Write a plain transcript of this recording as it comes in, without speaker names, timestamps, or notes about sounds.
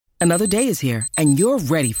Another day is here, and you're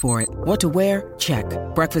ready for it. What to wear? Check.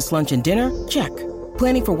 Breakfast, lunch, and dinner? Check.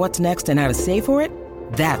 Planning for what's next and how to save for it?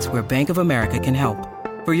 That's where Bank of America can help.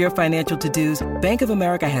 For your financial to-dos, Bank of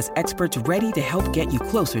America has experts ready to help get you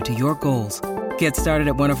closer to your goals. Get started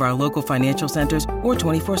at one of our local financial centers or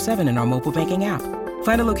 24/7 in our mobile banking app.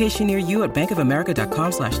 Find a location near you at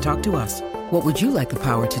bankofamerica.com/talktous. What would you like the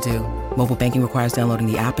power to do? Mobile banking requires downloading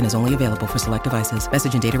the app and is only available for select devices.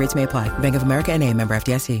 Message and data rates may apply. Bank of America N.A., member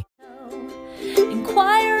FDIC.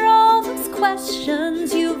 Inquire all those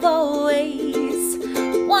questions you've always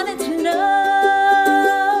wanted to know.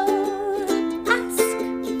 Ask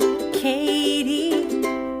Katie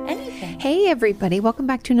anything. Hey everybody, welcome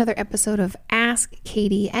back to another episode of Ask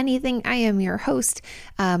Katie Anything. I am your host.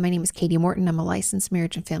 My name is Katie Morton. I'm a licensed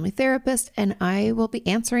marriage and family therapist, and I will be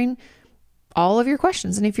answering all of your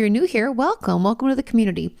questions. And if you're new here, welcome to the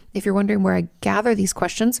community. If you're wondering where I gather these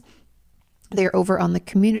questions, they're over on the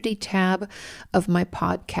community tab of my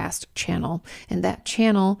podcast channel. And that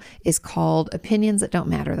channel is called Opinions That Don't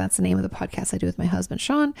Matter. That's the name of the podcast I do with my husband,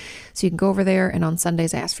 Sean. So you can go over there, and on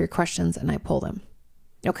Sundays I ask for your questions and I pull them.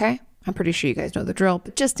 Okay? I'm pretty sure you guys know the drill,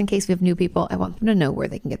 but just in case we have new people, I want them to know where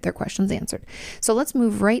they can get their questions answered. So let's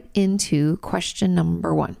move right into question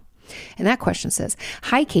number 1. And that question says,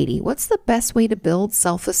 "Hi, Katie, what's the best way to build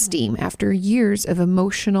self-esteem after years of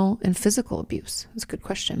emotional and physical abuse?" That's a good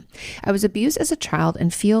question. "I was abused as a child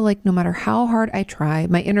and feel like no matter how hard I try,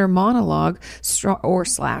 my inner monologue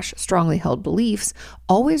strongly held beliefs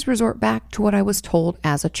always resort back to what I was told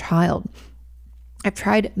as a child. I've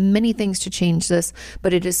tried many things to change this,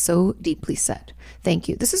 but it is so deeply set. Thank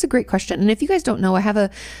you." This is a great question. And if you guys don't know, I have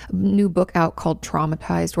a new book out called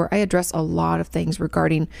Traumatized, where I address a lot of things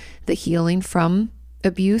regarding the healing from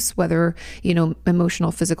abuse, whether,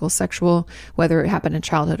 emotional, physical, sexual, whether it happened in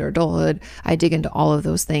childhood or adulthood. I dig into all of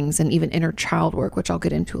those things, and even inner child work, which I'll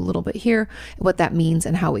get into a little bit here, what that means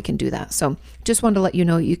and how we can do that. So just wanted to let you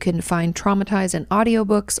know you can find Traumatized in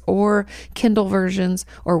audiobooks or Kindle versions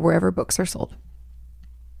or wherever books are sold.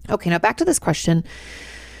 Okay, now back to this question.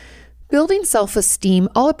 Building self-esteem,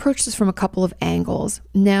 I'll approach this from a couple of angles.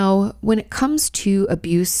 Now, when it comes to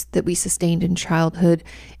abuse that we sustained in childhood,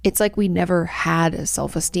 it's like we never had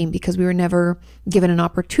self-esteem because we were never given an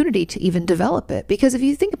opportunity to even develop it. Because if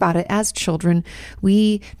you think about it, as children,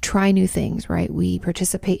 we try new things, right? We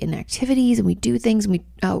participate in activities and we do things. And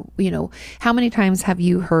how many times have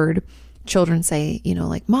you heard children say,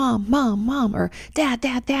 like mom, mom, mom, or dad,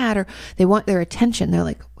 dad, dad, or they want their attention. They're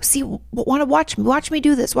like, want to watch me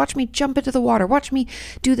do this. Watch me jump into the water. Watch me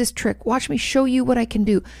do this trick. Watch me show you what I can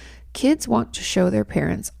do. Kids want to show their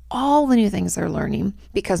parents all the new things they're learning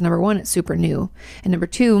because number 1, it's super new. And number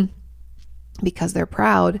 2, because they're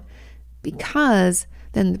proud, because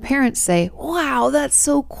then the parents say, "Wow, that's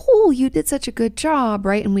so cool. You did such a good job,"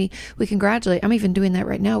 right? And we congratulate. I'm even doing that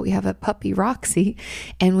right now. We have a puppy, Roxy.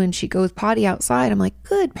 And when she goes potty outside, I'm like,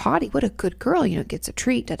 "Good potty. What a good girl, gets a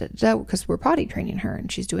treat," because we're potty training her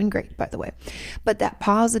and she's doing great, by the way. But that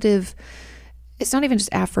positive, it's not even just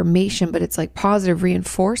affirmation, but it's like positive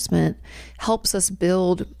reinforcement helps us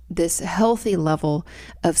build this healthy level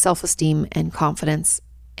of self-esteem and confidence.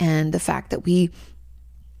 And the fact that we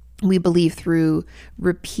believe through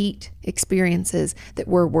repeat experiences that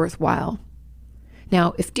were worthwhile.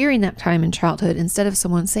 Now, if during that time in childhood, instead of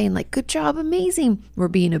someone saying like, "Good job, amazing," we're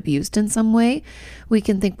being abused in some way, we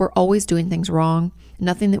can think we're always doing things wrong.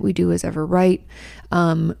 Nothing that we do is ever right.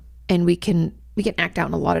 And we can act out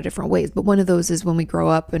in a lot of different ways. But one of those is when we grow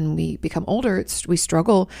up and we become older, we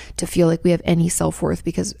struggle to feel like we have any self-worth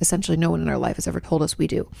because essentially no one in our life has ever told us we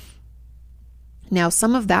do. Now,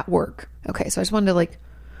 some of that work, okay, so I just wanted to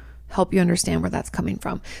help you understand where that's coming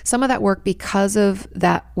from. Some of that work, because of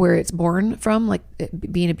that, where it's born from, like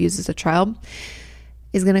being abused as a child,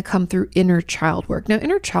 is going to come through inner child work. Now,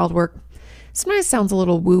 inner child work sometimes sounds a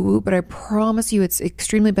little woo-woo, but I promise you it's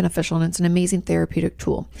extremely beneficial and it's an amazing therapeutic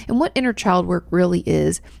tool. And what inner child work really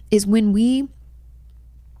is when we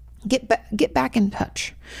get back in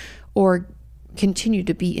touch or continue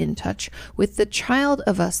to be in touch with the child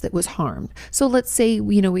of us that was harmed. So let's say,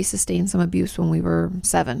 we sustained some abuse when we were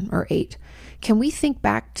 7 or 8. Can we think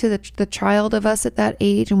back to the child of us at that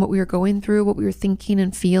age and what we were going through, what we were thinking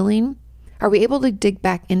and feeling? Are we able to dig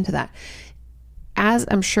back into that? As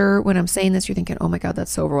I'm sure when I'm saying this, you're thinking, "Oh my God,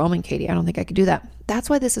 that's so overwhelming, Katie. I don't think I could do that." That's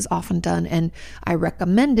why this is often done. And I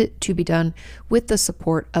recommend it to be done with the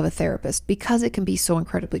support of a therapist because it can be so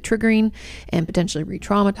incredibly triggering and potentially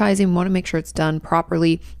re-traumatizing. We want to make sure it's done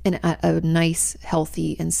properly and at a nice,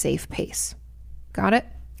 healthy, and safe pace. Got it?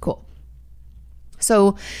 Cool.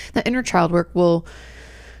 So the inner child work will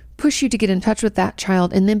push you to get in touch with that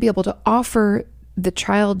child and then be able to offer the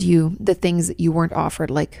child you the things that you weren't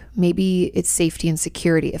offered, like maybe it's safety and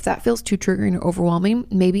security. If that feels too triggering or overwhelming,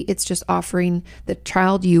 maybe it's just offering the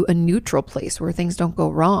child you a neutral place where things don't go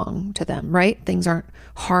wrong to them, right? Things aren't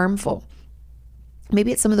harmful.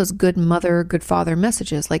 Maybe it's some of those good mother, good father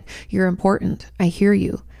messages like, you're important, I hear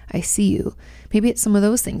you, I see you. Maybe it's some of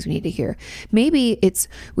those things we need to hear. Maybe it's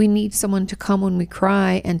we need someone to come when we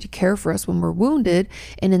cry and to care for us when we're wounded.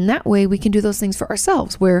 And in that way, we can do those things for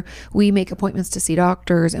ourselves, where we make appointments to see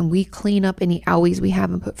doctors and we clean up any owies we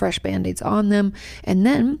have and put fresh Band-Aids on them. And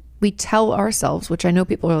then we tell ourselves, which I know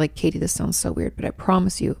people are like, Katie, this sounds so weird, but I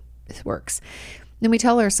promise you this works. Then we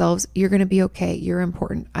tell ourselves, you're going to be okay. You're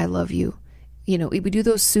important. I love you. You know, we do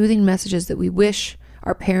those soothing messages that we wish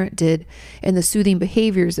our parent did, and the soothing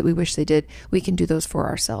behaviors that we wish they did. We can do those for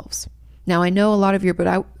ourselves. Now, I know a lot of you, but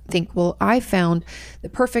I think, well, I found the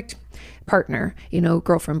perfect partner, you know,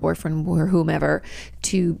 girlfriend, boyfriend, or whomever,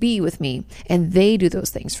 to be with me, and they do those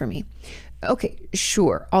things for me. Okay,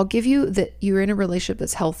 sure. I'll give you that you're in a relationship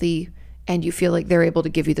that's healthy and you feel like they're able to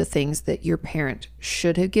give you the things that your parent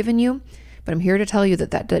should have given you. But I'm here to tell you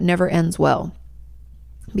that never ends well.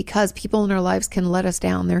 Because people in our lives can let us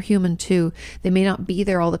down. They're human too. They may not be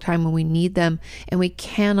there all the time when we need them. And we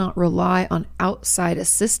cannot rely on outside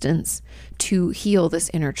assistance to heal this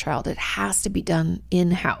inner child. It has to be done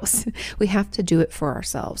in-house. We have to do it for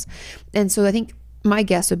ourselves. And so I think my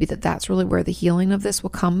guess would be that that's really where the healing of this will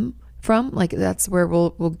come from. Like that's where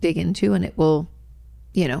we'll dig into, and it will,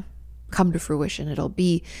 you know, come to fruition. It'll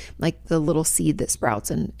be like the little seed that sprouts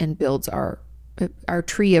and builds our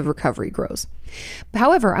tree of recovery grows.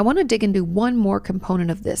 However, I want to dig into one more component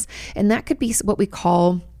of this, and that could be what we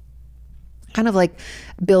call kind of like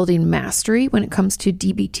building mastery when it comes to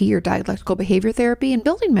DBT or dialectical behavior therapy. And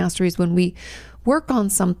building mastery is when we work on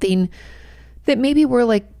something that maybe we're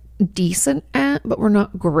like decent at, but we're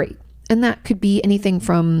not great. And that could be anything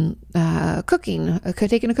from cooking,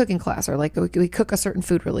 taking a cooking class, or like we cook a certain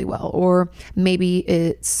food really well, or maybe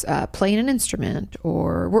it's playing an instrument,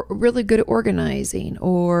 or we're really good at organizing,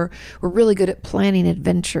 or we're really good at planning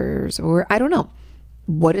adventures, or I don't know.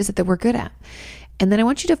 What is it that we're good at? And then I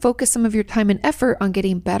want you to focus some of your time and effort on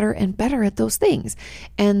getting better and better at those things.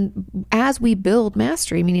 And as we build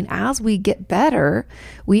mastery, meaning as we get better,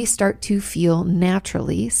 we start to feel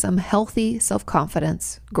naturally some healthy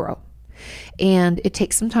self-confidence grow. And it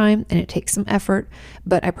takes some time and it takes some effort,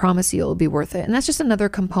 but I promise you it'll be worth it. And that's just another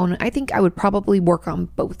component. I think I would probably work on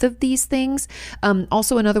both of these things.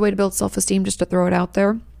 Also, another way to build self-esteem, just to throw it out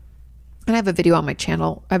there. And I have a video on my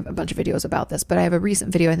channel. I have a bunch of videos about this, but I have a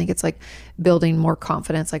recent video. I think it's like building more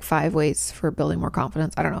confidence, like 5 ways for building more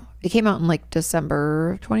confidence. I don't know. It came out in like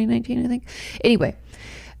December of 2019, I think. Anyway,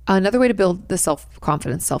 another way to build the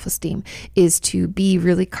self-confidence, self-esteem is to be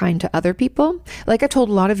really kind to other people. Like I told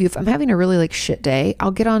a lot of you, if I'm having a really like shit day,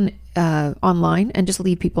 I'll get on online and just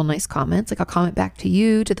leave people nice comments. Like I'll comment back to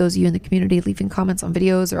you, to those of you in the community leaving comments on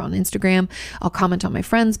videos or on Instagram. I'll comment on my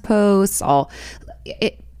friends' posts.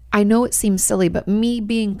 I know it seems silly, but me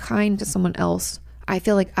being kind to someone else, I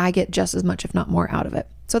feel like I get just as much, if not more, out of it.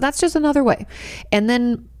 So that's just another way. And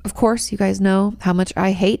then, of course, you guys know how much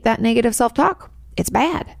I hate that negative self-talk. It's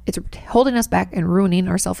bad. It's holding us back and ruining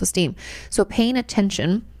our self-esteem. So paying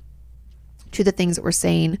attention to the things that we're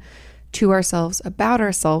saying to ourselves, about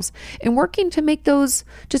ourselves, and working to make those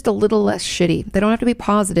just a little less shitty. They don't have to be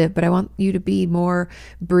positive, but I want you to be more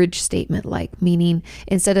bridge statement like, meaning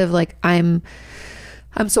instead of like, I'm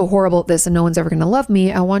so horrible at this and no one's ever going to love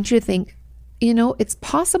me. I want you to think, you know, it's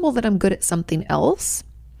possible that I'm good at something else,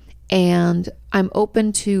 and I'm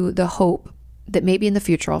open to the hope that maybe in the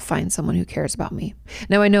future I'll find someone who cares about me.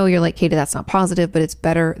 Now I know you're like, Katie, that's not positive, but it's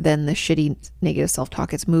better than the shitty negative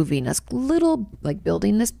self-talk. It's moving us little, like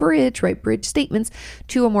building this bridge, right? Bridge statements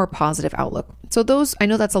to a more positive outlook. So those, I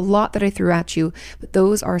know that's a lot that I threw at you, but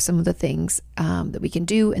those are some of the things that we can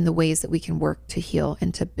do and the ways that we can work to heal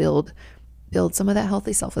and to build some of that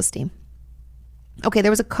healthy self-esteem. Okay,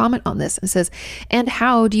 there was a comment on this. It says, and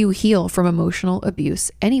how do you heal from emotional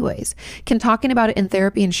abuse anyways? Can talking about it in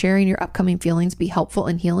therapy and sharing your upcoming feelings be helpful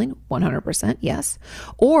in healing? 100% yes.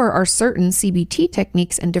 Or are certain CBT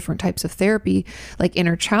techniques and different types of therapy, like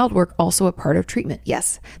inner child work, also a part of treatment?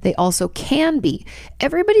 Yes, they also can be.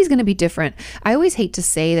 Everybody's going to be different. I always hate to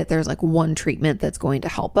say that there's like one treatment that's going to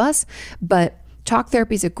help us, but talk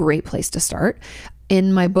therapy is a great place to start.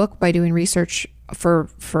 In my book, by doing research for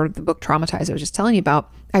the book Traumatized I was just telling you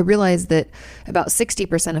about, I realized that about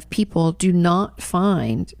 60% of people do not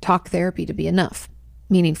find talk therapy to be enough.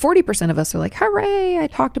 Meaning 40% of us are like, hooray, I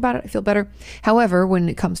talked about it, I feel better. However, when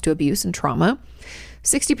it comes to abuse and trauma,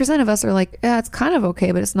 60% of us are like, it's kind of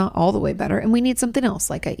okay, but it's not all the way better. And we need something else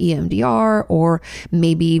like a EMDR or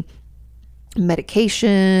maybe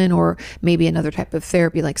medication or maybe another type of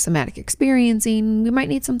therapy like somatic experiencing. We might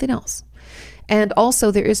need something else. And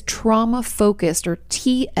also there is trauma-focused or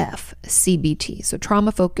TF-CBT, so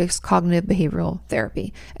trauma-focused cognitive behavioral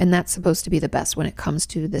therapy. And that's supposed to be the best when it comes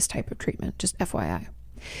to this type of treatment, just FYI.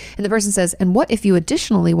 And the person says, and what if you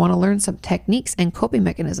additionally want to learn some techniques and coping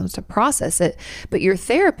mechanisms to process it, but your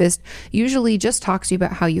therapist usually just talks to you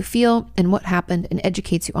about how you feel and what happened and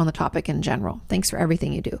educates you on the topic in general. Thanks for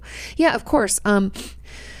everything you do. Yeah, of course.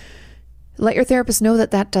 Let your therapist know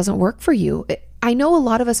that that doesn't work for you. I know a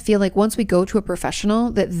lot of us feel like once we go to a professional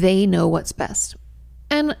that they know what's best.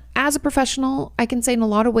 And as a professional, I can say in a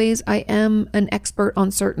lot of ways, I am an expert on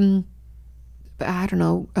certain,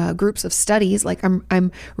 groups of studies. Like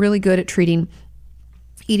I'm really good at treating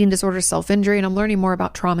eating disorders, self-injury, and I'm learning more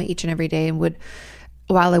about trauma each and every day. And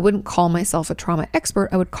while I wouldn't call myself a trauma expert,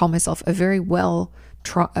 I would call myself a very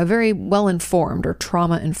well-informed or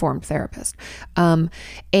trauma-informed therapist. And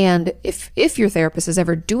if your therapist is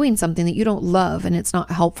ever doing something that you don't love and it's not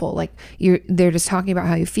helpful, like they're just talking about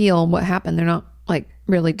how you feel and what happened, they're not like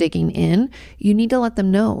really digging in, you need to let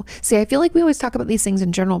them know. See, I feel like we always talk about these things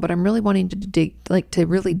in general, but I'm really wanting to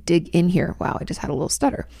really dig in here. Wow, I just had a little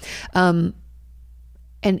stutter. And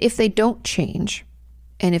if they don't change,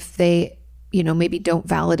 and if they, maybe don't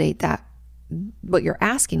validate that, what you're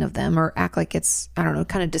asking of them, or act like it's, kind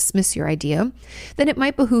of dismiss your idea, then it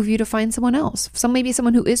might behoove you to find someone else. Maybe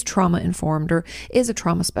someone who is trauma informed or is a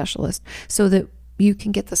trauma specialist so that you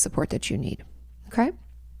can get the support that you need. Okay.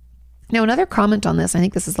 Now, another comment on this, I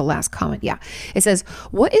think this is the last comment. Yeah. It says,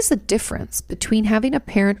 what is the difference between having a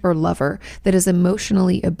parent or lover that is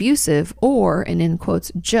emotionally abusive or, and in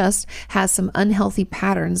quotes, just has some unhealthy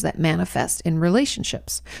patterns that manifest in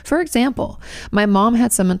relationships? For example, my mom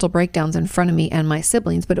had some mental breakdowns in front of me and my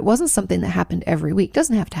siblings, but it wasn't something that happened every week.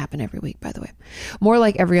 Doesn't have to happen every week, by the way. More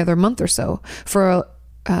like every other month or so for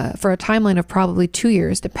a timeline of probably 2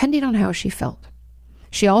 years, depending on how she felt.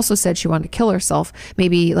 She also said she wanted to kill herself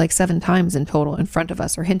maybe like 7 times in total in front of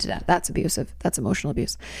us, or hinted at. That's abusive. That's emotional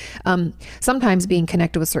abuse. Sometimes being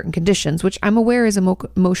connected with certain conditions, which I'm aware is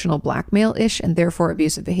emotional blackmail-ish and therefore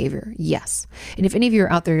abusive behavior. Yes. And if any of you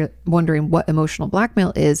are out there wondering what emotional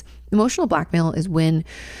blackmail is when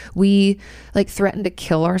we like threaten to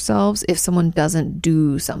kill ourselves if someone doesn't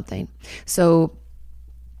do something. So,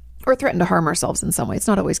 or threaten to harm ourselves in some way. It's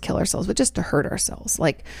not always kill ourselves, but just to hurt ourselves.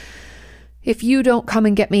 Like, if you don't come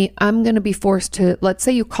and get me, I'm going to be forced to, let's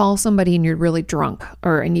say you call somebody and you're really drunk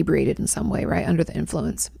or inebriated in some way, right? Under the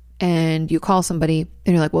influence. And you call somebody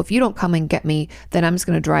and you're like, well, if you don't come and get me, then I'm just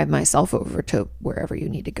going to drive myself over to wherever you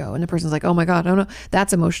need to go. And the person's like, oh my God, no.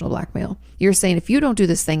 That's emotional blackmail. You're saying, if you don't do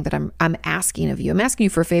this thing that I'm asking of you, I'm asking you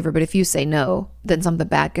for a favor, but if you say no, then something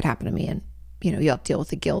bad could happen to me. And you have to deal with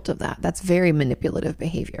the guilt of that. That's very manipulative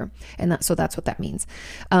behavior. And so that's what that means.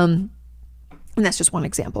 And that's just one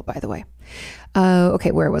example, by the way.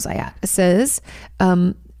 Okay, where was I at? It says,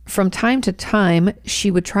 from time to time, she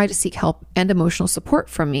would try to seek help and emotional support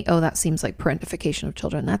from me. Oh, that seems like parentification of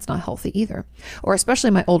children. That's not healthy either. Or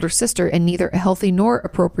especially my older sister, in neither a healthy nor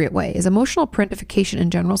appropriate way. Is emotional parentification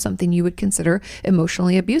in general something you would consider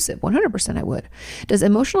emotionally abusive? 100% I would. Does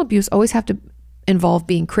emotional abuse always have to involve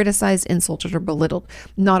being criticized, insulted, or belittled?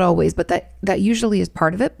 Not always, but that usually is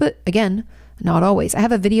part of it. But again, not always. I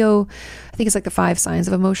have a video, I think it's like the 5 signs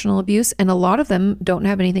of emotional abuse, and a lot of them don't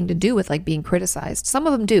have anything to do with like being criticized. Some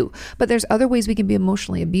of them do, but there's other ways we can be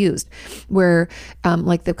emotionally abused where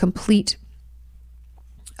like the complete,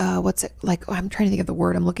 I'm trying to think of the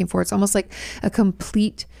word I'm looking for. It's almost like a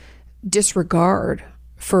complete disregard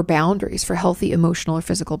for boundaries, for healthy emotional or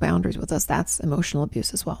physical boundaries with us. That's emotional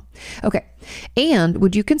abuse as well. Okay. And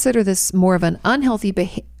would you consider this more of an unhealthy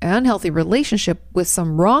relationship with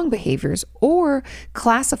some wrong behaviors, or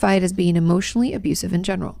classify it as being emotionally abusive in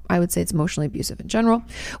general? I would say it's emotionally abusive in general.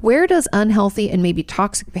 Where does unhealthy and maybe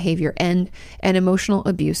toxic behavior end and emotional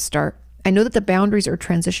abuse start? I know that the boundaries or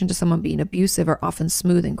transition to someone being abusive are often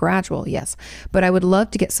smooth and gradual, yes, but I would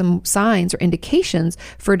love to get some signs or indications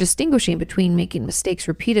for distinguishing between making mistakes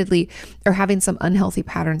repeatedly or having some unhealthy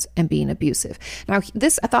patterns and being abusive. Now,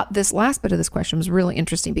 I thought this last bit of this question was really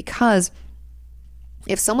interesting, because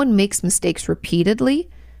if someone makes mistakes repeatedly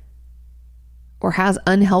or has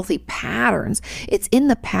unhealthy patterns, it's in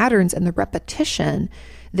the patterns and the repetition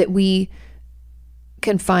that we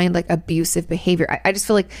can find like abusive behavior. I just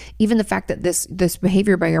feel like even the fact that this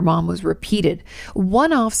behavior by your mom was repeated,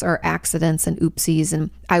 one-offs are accidents and oopsies, and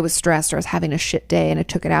I was stressed or I was having a shit day and I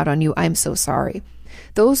took it out on you, I'm so sorry.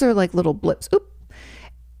 Those are like little blips. Oop.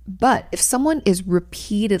 But if someone is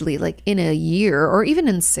repeatedly, like in a year or even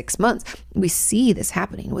in 6 months, we see this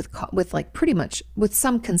happening with like pretty much with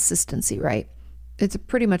some consistency, right? It's a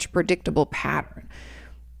pretty much predictable pattern.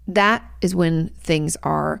 That is when things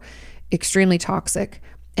are extremely toxic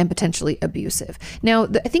and potentially abusive. Now,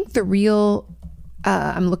 I think the real,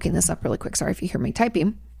 I'm looking this up really quick. Sorry if you hear me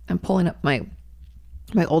typing. I'm pulling up my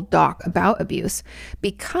old doc about abuse,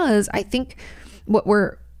 because I think what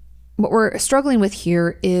we're struggling with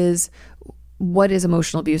here is what is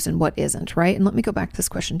emotional abuse and what isn't, right? And let me go back to this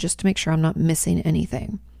question just to make sure I'm not missing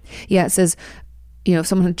anything. Yeah, it says, if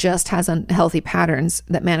someone just has unhealthy patterns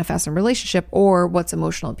that manifest in relationship, or what's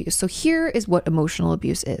emotional abuse. So here is what emotional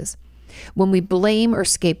abuse is. When we blame or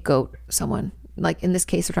scapegoat someone, like in this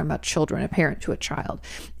case, we're talking about children, a parent to a child.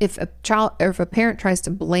 If a parent tries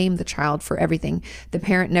to blame the child for everything, the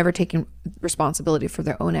parent never taking responsibility for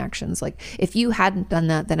their own actions. Like, if you hadn't done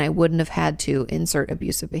that, then I wouldn't have had to insert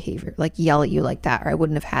abusive behavior, like yell at you like that, or I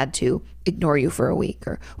wouldn't have had to ignore you for a week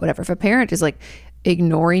or whatever. If a parent is like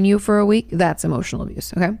ignoring you for a week, that's emotional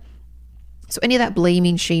abuse. Okay. So any of that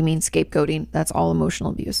blaming, shaming, scapegoating, that's all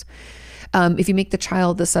emotional abuse. If you make the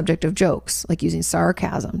child the subject of jokes, like using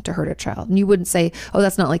sarcasm to hurt a child, and you wouldn't say, oh,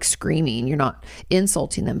 that's not like screaming, you're not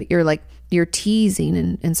insulting them, but you're teasing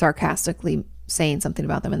and sarcastically saying something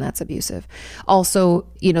about them, and that's abusive. Also,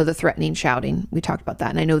 the threatening, shouting, we talked about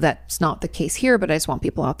that. And I know that's not the case here, but I just want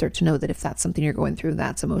people out there to know that if that's something you're going through,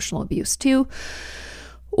 that's emotional abuse too.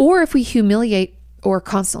 Or if we humiliate or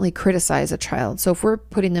constantly criticize a child. So if we're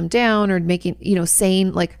putting them down or making,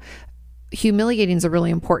 saying like, humiliating is a really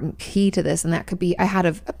important key to this. And that could be,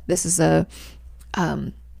 this is a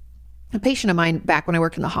patient of mine back when I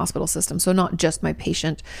worked in the hospital system. So not just my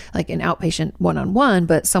patient, like an outpatient one-on-one,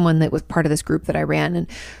 but someone that was part of this group that I ran. And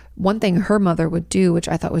one thing her mother would do, which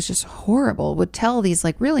I thought was just horrible, would tell these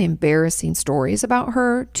like really embarrassing stories about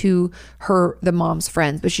her to the mom's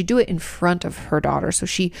friends, but she'd do it in front of her daughter. So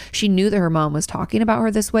she knew that her mom was talking about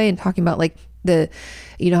her this way and talking about like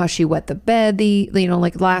how she wet the bed,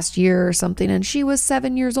 like last year or something. And she was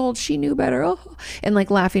 7 years old. She knew better. Oh, and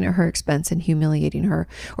like laughing at her expense and humiliating her,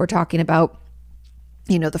 or talking about,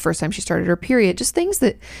 the first time she started her period, just things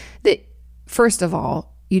that first of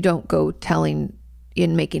all, you don't go telling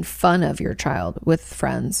in making fun of your child with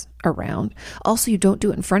friends around. Also, you don't do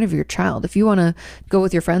it in front of your child. If you want to go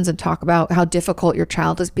with your friends and talk about how difficult your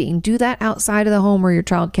child is being, do that outside of the home where your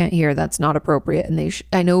child can't hear. That's not appropriate. And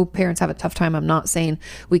I know parents have a tough time. I'm not saying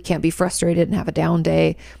we can't be frustrated and have a down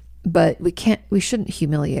day, but we shouldn't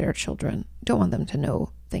humiliate our children. Don't want them to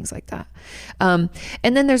know things like that. And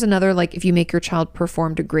then there's another, like if you make your child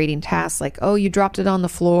perform degrading tasks, like, oh, you dropped it on the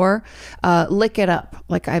floor, lick it up.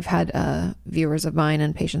 Like I've had viewers of mine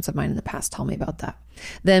and patients of mine in the past tell me about that.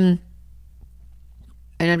 Then,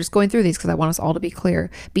 and I'm just going through these because I want us all to be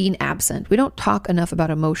clear, being absent. We don't talk enough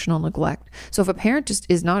about emotional neglect. So if a parent just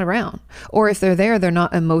is not around, or if they're there, they're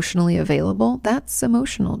not emotionally available, that's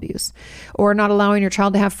emotional abuse. Or not allowing your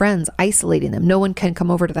child to have friends, isolating them. No one can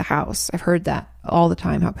come over to the house. I've heard that all the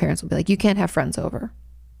time, how parents will be like, you can't have friends over.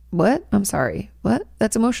 What? I'm sorry. What?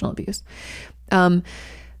 That's emotional abuse.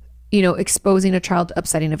 Exposing a child to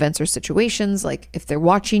upsetting events or situations, like if they're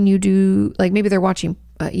watching you do, like maybe they're watching,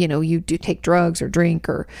 you do take drugs or drink,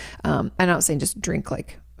 or I'm not saying just drink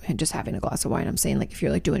like and just having a glass of wine. I'm saying like if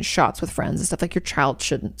you're like doing shots with friends and stuff, like your child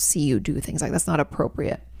shouldn't see you do things like that's not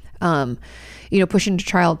appropriate. Pushing the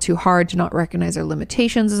child too hard to not recognize their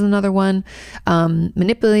limitations is another one.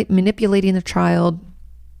 Manipulating the child.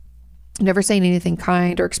 Never saying anything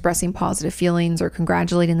kind or expressing positive feelings or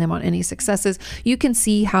congratulating them on any successes. You can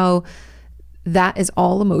see how that is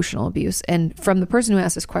all emotional abuse. And from the person who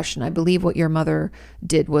asked this question, I believe what your mother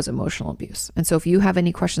did was emotional abuse. And so if you have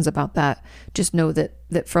any questions about that, just know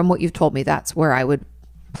that from what you've told me, that's where I would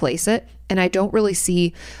place it. And I don't really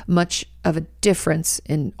see much of a difference,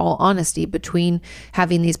 in all honesty, between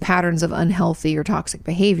having these patterns of unhealthy or toxic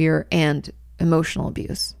behavior and emotional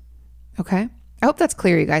abuse. Okay? I hope that's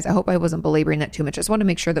clear, you guys. I hope I wasn't belaboring that too much. I just want to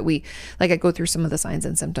make sure that I go through some of the signs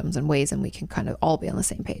and symptoms and ways, and we can kind of all be on the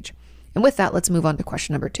same page. And with that, let's move on to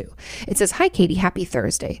question number 2. It says, hi, Katie, happy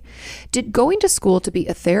Thursday. Did going to school to be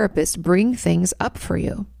a therapist bring things up for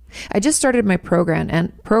you? I just started my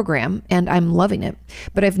program and I'm loving it,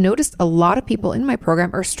 but I've noticed a lot of people in my program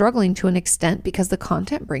are struggling to an extent because the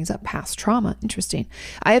content brings up past trauma. Interesting.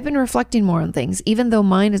 I have been reflecting more on things, even though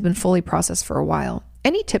mine has been fully processed for a while.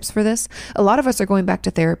 Any tips for this? A lot of us are going back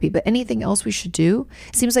to therapy, but anything else we should do?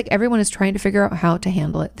 It seems like everyone is trying to figure out how to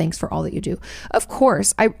handle it. Thanks for all that you do. Of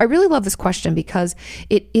course, I really love this question because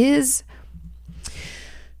it is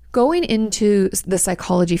Going into the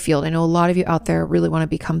psychology field, I know a lot of you out there really want to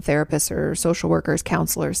become therapists or social workers,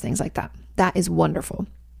 counselors, things like that. That is wonderful.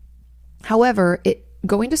 However,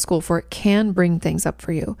 going to school for it can bring things up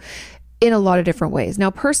for you in a lot of different ways.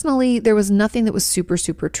 Now, personally, there was nothing that was super,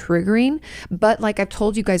 super triggering, but like I've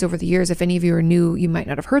told you guys over the years, if any of you are new, you might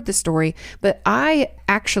not have heard this story, but I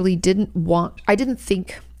actually didn't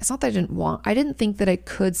think that I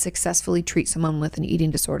could successfully treat someone with an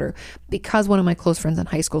eating disorder because one of my close friends in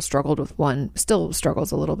high school struggled with one, still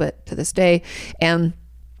struggles a little bit to this day. And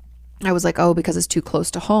I was like, oh, because it's too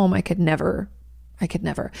close to home, I could never.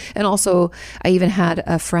 And also I even had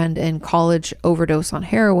a friend in college overdose on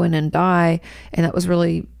heroin and die. And that was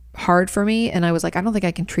really hard for me. And I was like, I don't think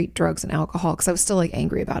I can treat drugs and alcohol, because I was still like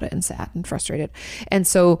angry about it and sad and frustrated. And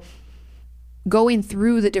so going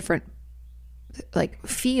through the different like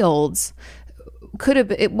fields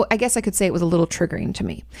I guess I could say it was a little triggering to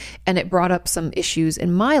me, and it brought up some issues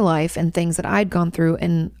in my life and things that I'd gone through.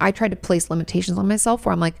 And I tried to place limitations on myself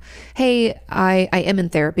where I'm like, hey, I am in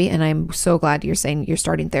therapy, and I'm so glad you're saying you're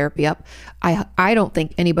starting therapy up. I don't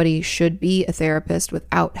think anybody should be a therapist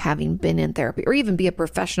without having been in therapy or even be a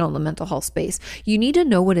professional in the mental health space. You need to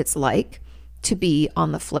know what it's like to be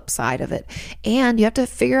on the flip side of it. And you have to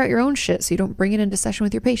figure out your own shit so you don't bring it into session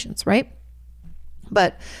with your patients, right?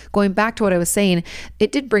 But going back to what I was saying,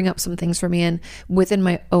 it did bring up some things for me. And within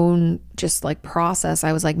my own just like process,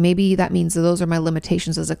 I was like, maybe that means that those are my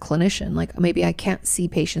limitations as a clinician. Like maybe I can't see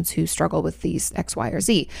patients who struggle with these X, Y, or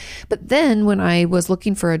Z. But then when I was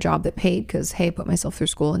looking for a job that paid, because hey, I put myself through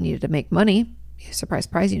school and needed to make money. Surprise,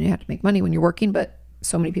 surprise, you have to make money when you're working, but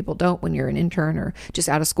so many people don't when you're an intern or just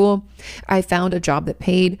out of school. I found a job that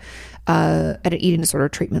paid at an eating disorder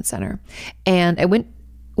treatment center. And I went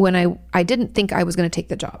when I didn't think I was going to take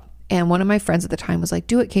the job. And one of my friends at the time was like,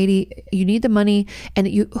 do it, Katie, you need the money. And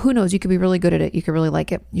who knows, you could be really good at it. You could really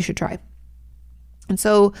like it. You should try. And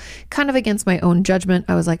so kind of against my own judgment,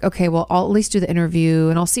 I was like, okay, well, I'll at least do the interview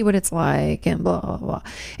and I'll see what it's like and blah, blah, blah.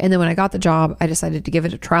 And then when I got the job, I decided to give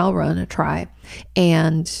it a try.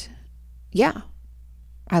 And yeah,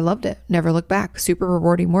 I loved it. Never looked back. Super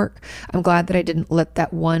rewarding work. I'm glad that I didn't let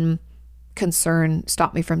that one concern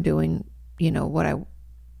stop me from doing,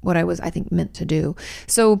 what I was, I think, meant to do.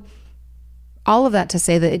 So all of that to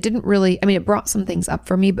say that it didn't really, it brought some things up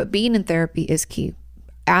for me, but being in therapy is key.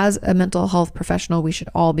 As a mental health professional, we should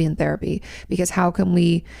all be in therapy, because how can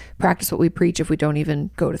we practice what we preach if we don't even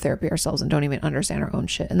go to therapy ourselves and don't even understand our own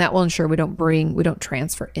shit? And that will ensure we don't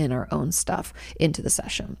transfer in our own stuff into the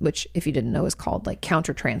session, which, if you didn't know, is called like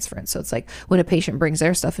countertransference. So it's like when a patient brings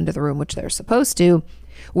their stuff into the room, which they're supposed to,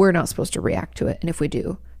 we're not supposed to react to it. And if we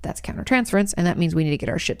do, that's countertransference. And that means we need to get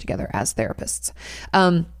our shit together as therapists.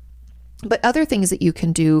 But other things that you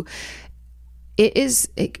can do, it's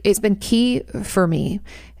been key for me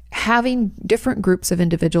having different groups of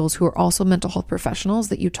individuals who are also mental health professionals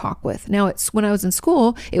that you talk with. Now, it's when I was in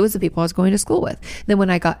school, it was the people I was going to school with. Then when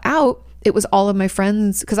I got out, it was all of my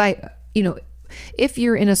friends, because if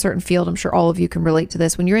you're in a certain field, I'm sure all of you can relate to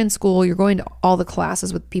this. When you're in school, you're going to all the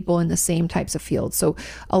classes with people in the same types of fields. So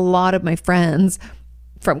a lot of my friends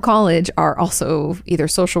from college are also either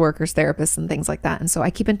social workers, therapists, and things like that. And so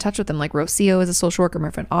I keep in touch with them. Like Rocio is a social worker.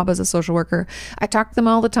 My friend Abba is a social worker. I talk to them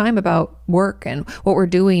all the time about work and what we're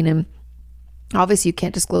doing. And obviously you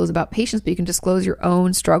can't disclose about patients, but you can disclose your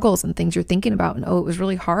own struggles and things you're thinking about. And, it was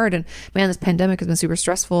really hard. And man, this pandemic has been super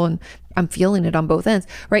stressful and I'm feeling it on both ends,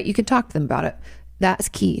 right? You can talk to them about it. That's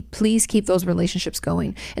key. Please keep those relationships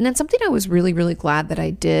going. And then something I was really, really glad that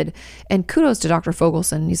I did, and kudos to Dr.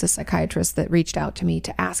 Fogelson, he's a psychiatrist that reached out to me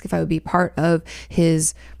to ask if I would be part of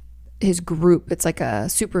his group. It's like a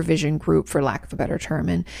supervision group, for lack of a better term.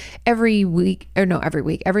 And every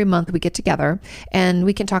month we get together and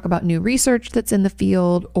we can talk about new research that's in the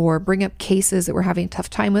field or bring up cases that we're having a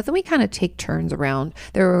tough time with. And we kind of take turns around.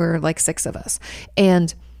 There were like 6 of us.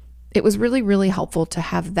 And it was really, really helpful to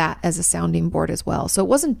have that as a sounding board as well. So it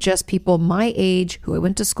wasn't just people my age who I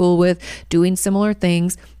went to school with doing similar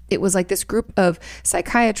things. It was like this group of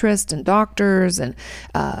psychiatrists and doctors and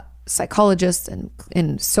psychologists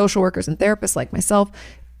and social workers and therapists like myself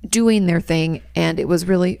doing their thing. And it was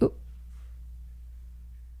really,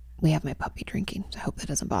 we have my puppy drinking. So I hope that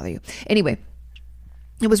doesn't bother you. Anyway,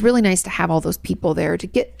 it was really nice to have all those people there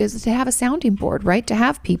to have a sounding board, right? To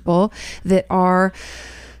have people that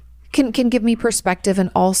can give me perspective and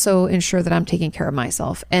also ensure that I'm taking care of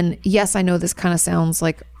myself. And yes, I know this kind of sounds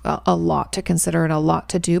like a lot to consider and a lot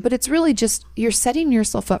to do, but it's really just, you're setting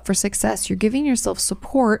yourself up for success. You're giving yourself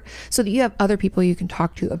support so that you have other people you can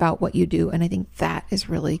talk to about what you do. And I think that is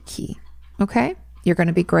really key. Okay? You're going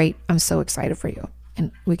to be great. I'm so excited for you.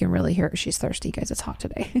 we can really hear she's thirsty, guys. It's hot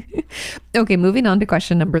today. Okay, moving on to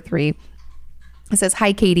question number 3. It says,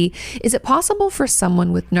 hi, Katie. Is it possible for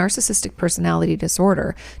someone with narcissistic personality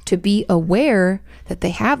disorder to be aware that they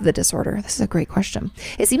have the disorder? This is a great question.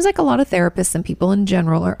 It seems like a lot of therapists and people in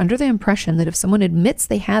general are under the impression that if someone admits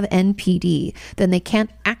they have NPD, then they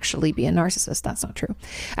can't actually be a narcissist. That's not true.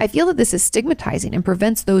 I feel that this is stigmatizing and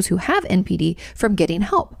prevents those who have NPD from getting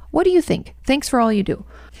help. What do you think? Thanks for all you do.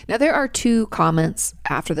 Now, there are 2 comments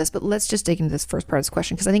after this, but let's just dig into this first part of this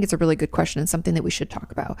question because I think it's a really good question and something that we should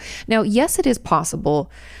talk about. Now, yes, it is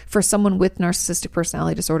possible for someone with narcissistic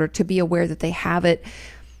personality disorder to be aware that they have it,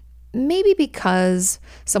 maybe because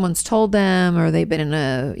someone's told them, or they've been in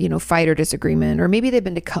a fight or disagreement, or maybe they've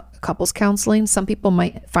been to couples counseling. Some people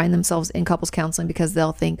might find themselves in couples counseling because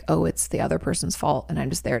they'll think, oh, it's the other person's fault, and I'm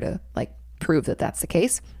just there to prove that that's the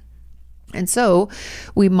case. And so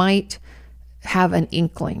we might have an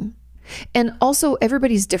inkling. And also,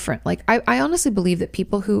 everybody's different. I honestly believe that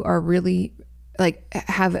people who are really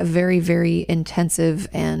have a very, very intensive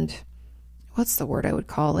and what's the word I would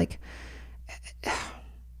call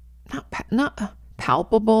not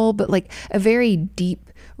palpable, but a very deep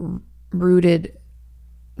rooted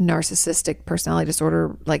narcissistic personality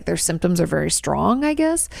disorder, their symptoms are very strong, I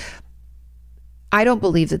guess. I don't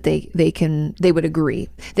believe that they would agree.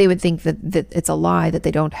 They would think that it's a lie, that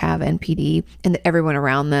they don't have NPD, and that everyone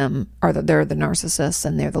around them they're the narcissists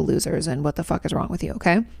and they're the losers and what the fuck is wrong with you,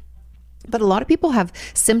 okay? But a lot of people have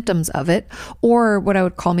symptoms of it, or what I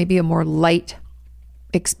would call maybe a more light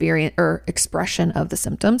experience or expression of the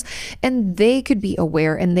symptoms, and they could be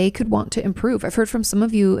aware and they could want to improve. I've heard from some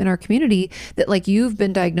of you in our community that you've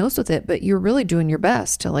been diagnosed with it, but you're really doing your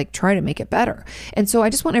best to try to make it better. And so I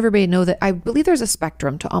just want everybody to know that I believe there's a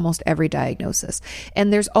spectrum to almost every diagnosis,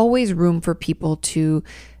 and there's always room for people to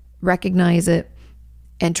recognize it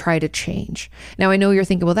and try to change. Now, I know you're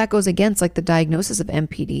thinking, well, that goes against the diagnosis of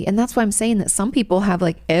NPD. And that's why I'm saying that some people have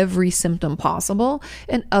every symptom possible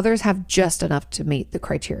and others have just enough to meet the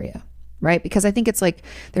criteria, right? Because I think it's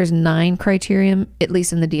there's 9 criteria, at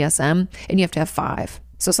least in the DSM, and you have to have 5.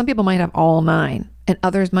 So some people might have all 9 and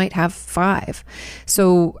others might have 5.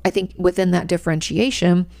 So I think within that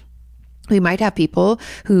differentiation, we might have people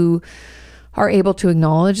who are able to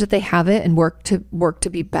acknowledge that they have it and work to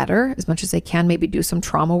be better as much as they can, maybe do some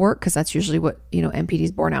trauma work, because that's usually what, NPD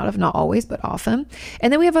is born out of, not always, but often.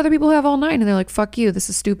 And then we have other people who have all 9 and they're like, fuck you, this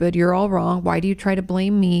is stupid, you're all wrong, why do you try to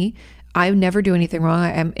blame me? I never do anything wrong.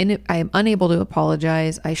 I am unable to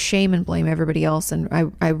apologize. I shame and blame everybody else, and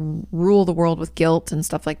I rule the world with guilt and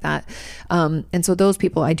stuff like that. And so those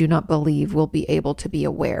people I do not believe will be able to be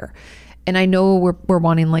aware. And I know we're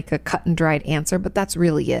wanting a cut and dried answer, but that's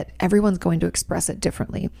really it. Everyone's going to express it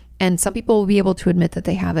differently. And some people will be able to admit that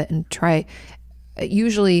they have it and try.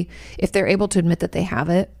 Usually, if they're able to admit that they have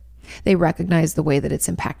it, they recognize the way that it's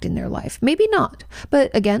impacting their life. Maybe not,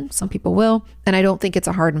 but again, some people will. And I don't think it's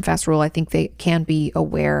a hard and fast rule. I think they can be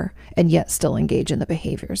aware and yet still engage in the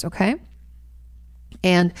behaviors, okay?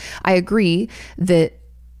 And I agree that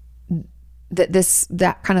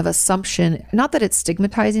that kind of assumption, not that it's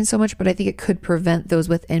stigmatizing so much, but I think it could prevent those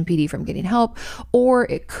with NPD from getting help, or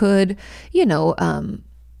it could,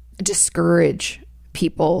 discourage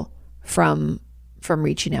people from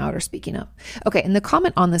reaching out or speaking up. Okay, and the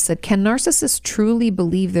comment on this said, can narcissists truly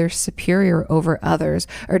believe they're superior over others,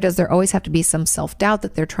 or does there always have to be some self-doubt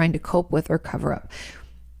that they're trying to cope with or cover up?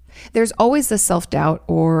 There's always the self-doubt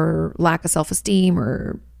or lack of self-esteem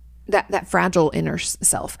or that fragile inner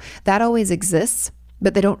self that always exists,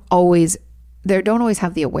 but they don't always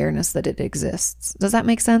have the awareness that it exists. Does that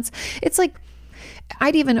make sense? It's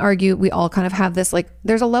I'd even argue we all kind of have this,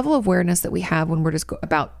 there's a level of awareness that we have when we're just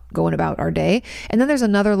going about our day. And then there's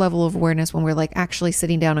another level of awareness when we're actually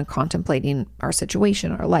sitting down and contemplating our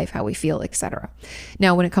situation, our life, how we feel, etc.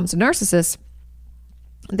 Now, when it comes to narcissists,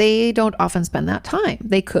 they don't often spend that time.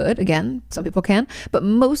 They could, again, some people can, but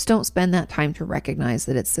most don't spend that time to recognize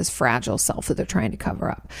that it's this fragile self that they're trying to cover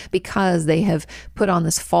up, because they have put on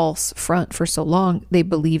this false front for so long. They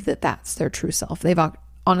believe that that's their true self. They've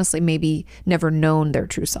honestly maybe never known their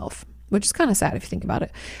true self, which is kind of sad if you think about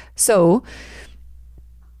it. So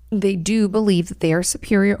they do believe that they are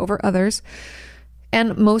superior over others,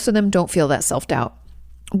 and most of them don't feel that self-doubt.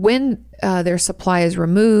 When their supply is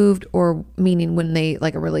removed, or meaning when they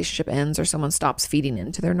a relationship ends or someone stops feeding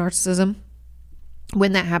into their narcissism,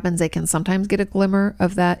 when that happens, they can sometimes get a glimmer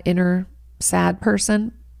of that inner sad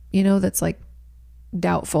person, that's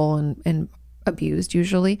doubtful and abused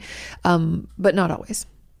usually, but not always.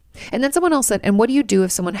 And then someone else said, and what do you do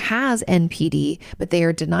if someone has NPD, but they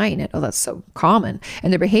are denying it? Oh, that's so common.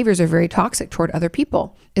 And their behaviors are very toxic toward other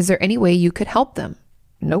people. Is there any way you could help them?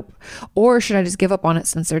 Nope. Or should I just give up on it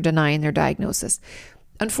since they're denying their diagnosis?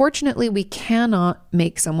 Unfortunately, we cannot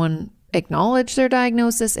make someone acknowledge their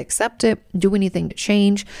diagnosis, accept it, do anything to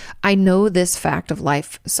change. I know this fact of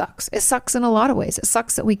life sucks. It sucks in a lot of ways. It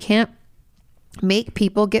sucks that we can't make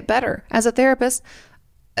people get better. As a therapist,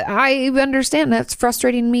 I understand that's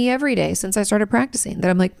frustrating me every day since I started practicing, that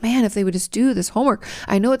I'm like, man, if they would just do this homework,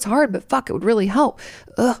 I know it's hard, but fuck, it would really help.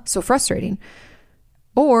 Ugh, so frustrating.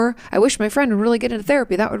 Or I wish my friend would really get into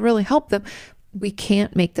therapy. That would really help them. We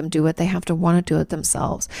can't make them do it. They have to want to do it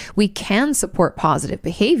themselves. We can support positive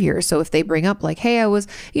behavior. So if they bring up like, hey, I was,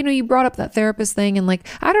 you brought up that therapist thing and like,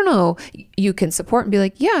 I don't know, you can support and be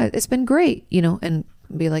like, yeah, it's been great, and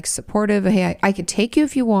be like supportive. Hey, I could take you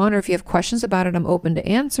if you want, or if you have questions about it, I'm open to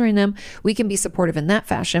answering them. We can be supportive in that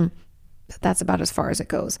fashion. But that's about as far as it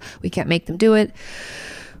goes. We can't make them do it.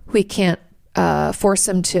 We can't force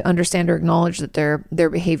them to understand or acknowledge that their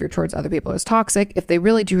behavior towards other people is toxic. If they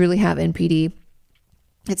really do have NPD,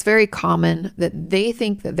 it's very common that they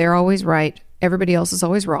think that they're always right. Everybody else is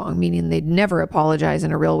always wrong, meaning they'd never apologize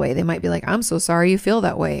in a real way. They might be like, I'm so sorry you feel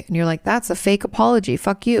that way. And you're like, that's a fake apology.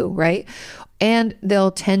 Fuck you, right? And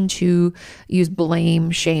they'll tend to use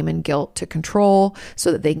blame, shame, and guilt to control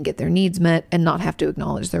so that they can get their needs met and not have to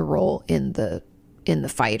acknowledge their role in the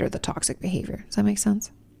fight or the toxic behavior. Does that make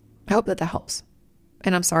sense? I hope that helps.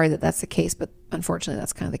 And I'm sorry that that's the case, but unfortunately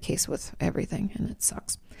that's kind of the case with everything, and it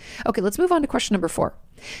sucks. Okay, let's move on to question number 4.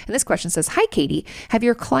 And this question says, hi, Katie, have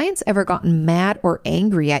your clients ever gotten mad or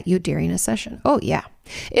angry at you during a session? Oh, yeah.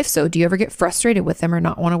 If so, do you ever get frustrated with them or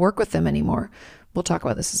not want to work with them anymore? We'll talk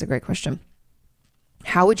about this. It's a great question.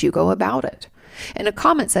 How would you go about it? And a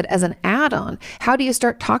comment said, as an add-on, how do you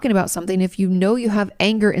start talking about something if you know you have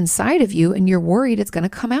anger inside of you and you're worried it's going to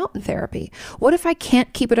come out in therapy? What if I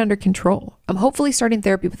can't keep it under control? I'm hopefully starting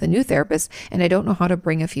therapy with a new therapist and I don't know how to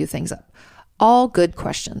bring a few things up. All good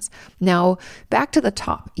questions. Now, back to the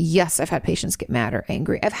top. Yes, I've had patients get mad or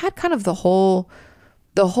angry. I've had kind of the whole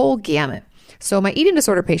gamut. So my eating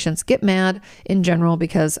disorder patients get mad in general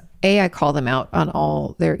because A, I call them out on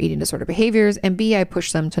all their eating disorder behaviors, and B, I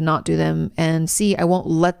push them to not do them, and C, I won't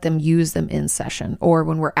let them use them in session or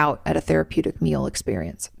when we're out at a therapeutic meal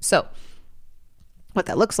experience. So what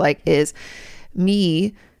that looks like is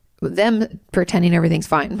them pretending everything's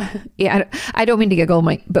fine. Yeah, I don't mean to giggle,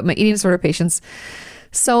 but my eating disorder patients,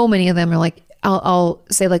 so many of them are like, I'll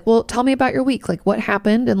say like, well, tell me about your week. Like what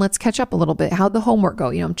happened? And let's catch up a little bit. How'd the homework go?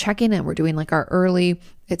 I'm checking in. We're doing like our early,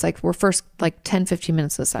 it's like we're first like 10, 15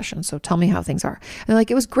 minutes of the session. So tell me how things are. And they're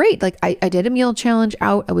like, it was great. Like I did a meal challenge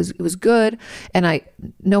out. It was good. And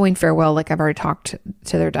knowing farewell, like I've already talked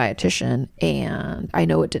to their dietitian and I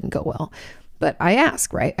know it didn't go well, but I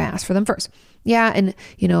ask, right? I asked for them first. Yeah. And,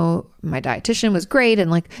 my dietitian was great.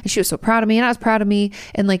 And she was so proud of me and I was proud of me.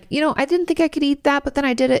 And I didn't think I could eat that, but then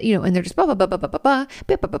I did it, and they're just blah, blah, blah, blah, blah, blah,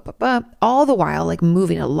 blah, blah, blah, blah, blah, all the while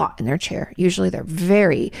moving a lot in their chair. Usually they're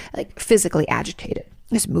very physically agitated,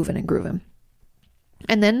 just moving and grooving.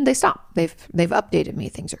 And then they stop. They've updated me.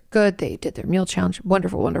 Things are good. They did their meal challenge.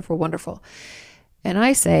 Wonderful, wonderful, wonderful. And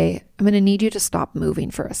I say, I'm going to need you to stop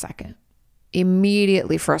moving for a second.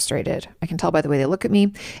 Immediately frustrated. I can tell by the way they look at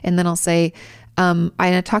me. And then I'll say,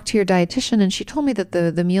 I talked to your dietitian and she told me that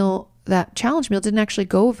the meal, that challenge meal didn't actually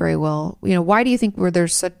go very well. Why do you think we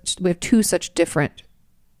have two such different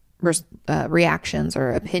reactions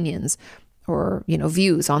or opinions or,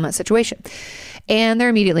 views on that situation? And they're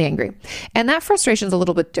immediately angry. And that frustration is a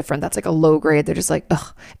little bit different. That's like a low grade. They're just like,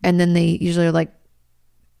 ugh. And then they usually are like,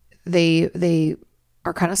 they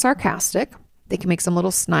are kind of sarcastic. They can make some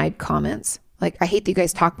little snide comments. Like, I hate that you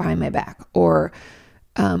guys talk behind my back, or,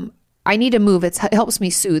 I need to move. It helps me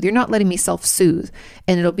soothe. You're not letting me self-soothe.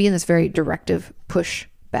 And it'll be in this very directive push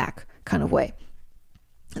back kind of way.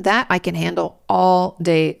 That I can handle all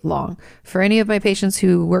day long. For any of my patients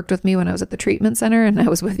who worked with me when I was at the treatment center and I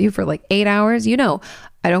was with you for 8 hours, I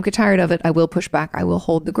don't get tired of it. I will push back. I will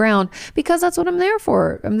hold the ground because that's what I'm there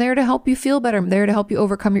for. I'm there to help you feel better. I'm there to help you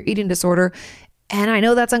overcome your eating disorder. And I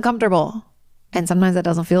know that's uncomfortable. And sometimes that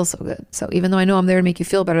doesn't feel so good. So even though I know I'm there to make you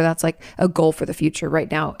feel better, that's like a goal for the future. Right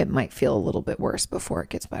now, it might feel a little bit worse before it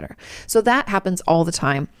gets better. So that happens all the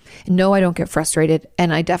time. No, I don't get frustrated.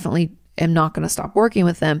 And I definitely am not going to stop working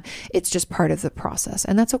with them. It's just part of the process.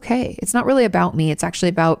 And that's okay. It's not really about me. It's actually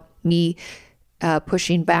about me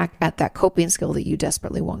pushing back at that coping skill that you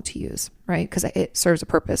desperately want to use, right? Because it serves a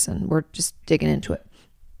purpose and we're just digging into it.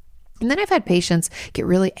 And then I've had patients get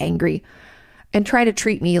really angry and try to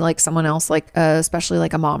treat me like someone else, especially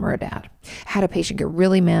like a mom or a dad. I had a patient get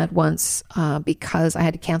really mad once because I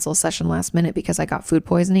had to cancel a session last minute because I got food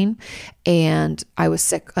poisoning and I was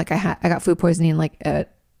sick. I got food poisoning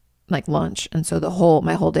at like lunch. And so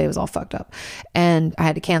my whole day was all fucked up and I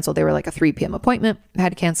had to cancel. They were like a 3 p.m. appointment. I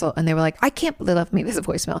had to cancel and they were like, they left me this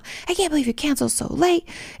voicemail. I can't believe you canceled so late.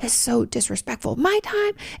 It's so disrespectful of my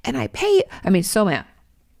time. And I pay. I mean, so mad.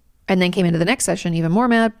 And then came into the next session, even more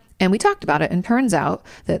mad. And we talked about it. And turns out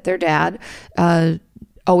that their dad,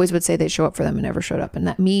 always would say they'd show up for them and never showed up. And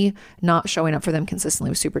that me not showing up for them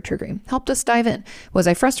consistently was super triggering. Helped us dive in. Was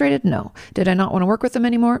I frustrated? No. Did I not want to work with them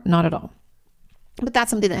anymore? Not at all. But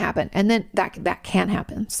that's something that happened. And then that can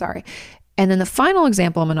happen. Sorry. And then the final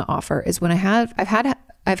example I'm going to offer is when I've had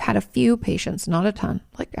a few patients, not a ton,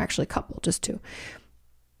 like actually a couple, just 2,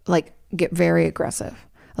 like get very aggressive,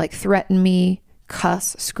 like threaten me,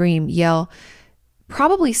 cuss, scream, yell,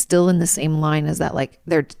 probably still in the same line as that. Like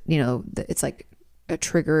they're, it's like a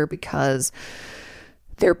trigger because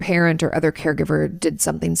their parent or other caregiver did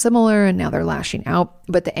something similar and now they're lashing out.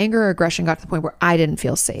 But the anger or aggression got to the point where I didn't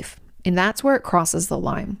feel safe. And that's where it crosses the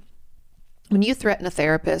line. When you threaten a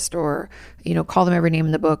therapist or, call them every name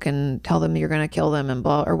in the book and tell them you're going to kill them and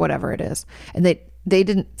blah, or whatever it is. And they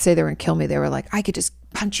didn't say they were going to kill me. They were like, I could just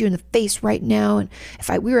punch you in the face right now. And if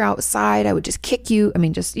we were outside, I would just kick you. I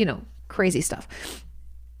mean, just, crazy stuff.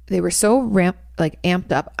 They were so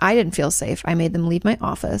amped up. I didn't feel safe. I made them leave my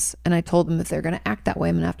office and I told them if they're going to act that way,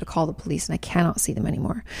 I'm going to have to call the police and I cannot see them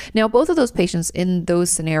anymore. Now, both of those patients in those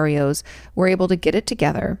scenarios were able to get it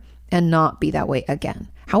together and not be that way again.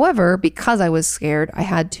 However, because I was scared, I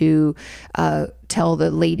had to tell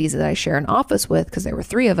the ladies that I share an office with, because there were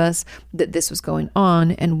 3 of us, that this was going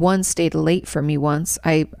on. And one stayed late for me once.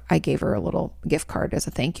 I gave her a little gift card as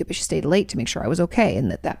a thank you, but she stayed late to make sure I was okay and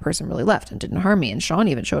that person really left and didn't harm me. And Sean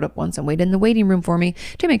even showed up once and waited in the waiting room for me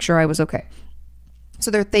to make sure I was okay.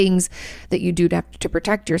 So there are things that you do to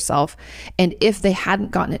protect yourself. And if they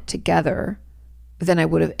hadn't gotten it together, then I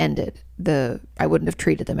would have I wouldn't have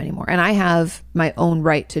treated them anymore. And I have my own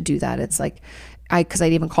right to do that. It's like, because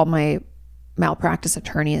I'd even called my malpractice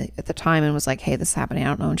attorney at the time and was like, hey, this is happening. I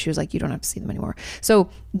don't know. And she was like, you don't have to see them anymore.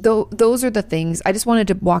 So those are the things. I just wanted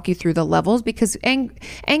to walk you through the levels because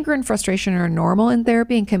anger and frustration are normal in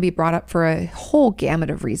therapy and can be brought up for a whole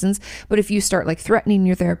gamut of reasons. But if you start like threatening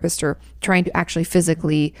your therapist or trying to actually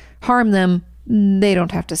physically harm them, they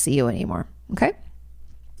don't have to see you anymore. Okay.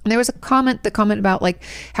 And there was the comment about like,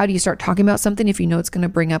 how do you start talking about something if you know it's going to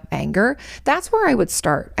bring up anger? That's where I would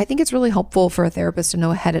start. I think it's really helpful for a therapist to know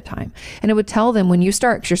ahead of time. And I would tell them when you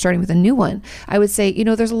start, because you're starting with a new one, I would say,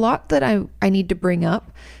 there's a lot that I need to bring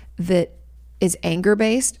up that is anger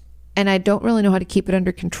based and I don't really know how to keep it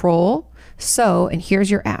under control. So, and here's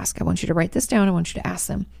your ask. I want you to write this down. I want you to ask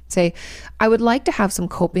them. Say, I would like to have some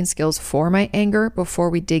coping skills for my anger before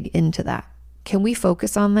we dig into that. Can we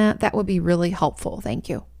focus on that? That would be really helpful. Thank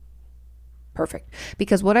you. Perfect.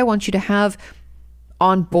 Because what I want you to have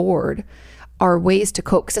on board are ways to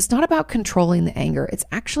cope, because it's not about controlling the anger. It's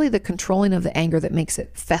actually the controlling of the anger that makes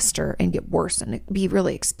it fester and get worse and it be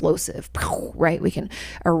really explosive, right? We can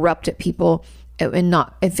erupt at people and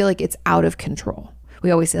feel like it's out of control.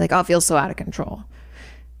 We always say like, oh, it feels so out of control.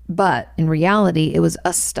 But in reality, it was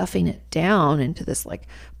us stuffing it down into this like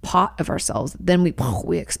pot of ourselves. Then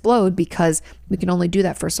we explode because we can only do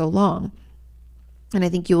that for so long. And I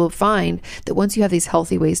think you will find that once you have these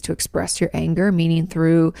healthy ways to express your anger, meaning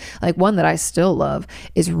through like one that I still love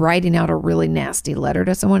is writing out a really nasty letter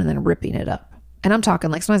to someone and then ripping it up. And I'm talking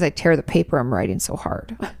like sometimes I tear the paper I'm writing so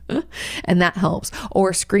hard and that helps.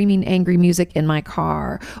 Or screaming angry music in my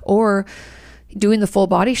car or doing the full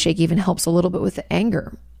body shake even helps a little bit with the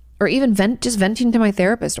anger. Or even just venting to my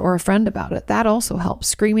therapist or a friend about it. That also helps.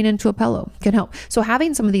 Screaming into a pillow can help. So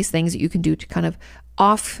having some of these things that you can do to kind of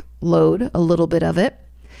offload a little bit of it,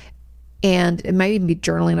 and it might even be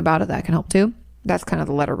journaling about it, that can help too. That's kind of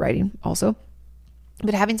the letter writing also.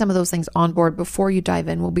 But having some of those things on board before you dive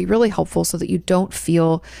in will be really helpful so that you don't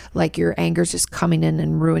feel like your anger is just coming in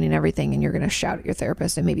and ruining everything and you're going to shout at your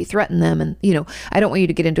therapist and maybe threaten them. And, I don't want you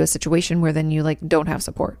to get into a situation where then you like don't have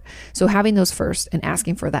support. So having those first and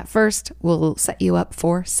asking for that first will set you up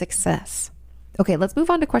for success. Okay, let's move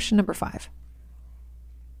on to question number 5.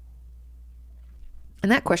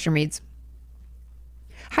 And that question reads,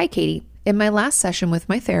 Hi, Katie. In my last session with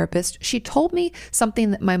my therapist, she told me something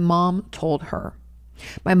that my mom told her.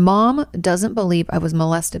 My mom doesn't believe I was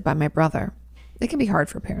molested by my brother. It can be hard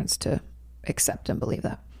for parents to accept and believe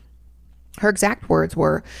that. Her exact words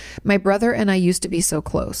were, my brother and I used to be so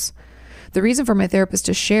close. The reason for my therapist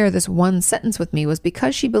to share this one sentence with me was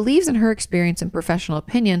because she believes in her experience and professional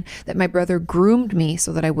opinion that my brother groomed me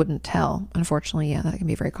so that I wouldn't tell. Unfortunately, yeah, that can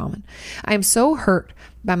be very common. I am so hurt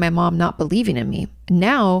by my mom not believing in me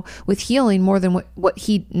now with healing more than what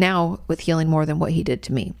he did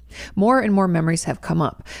to me. More and more memories have come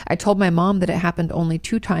up. I told my mom that it happened only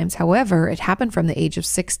 2 times. However, it happened from the age of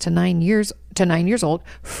 6 to 9 years old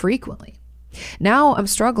frequently. Now I'm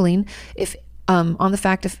struggling on the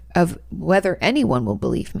fact of whether anyone will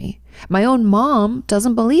believe me. My own mom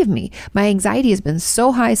doesn't believe me. My anxiety has been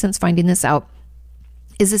so high since finding this out.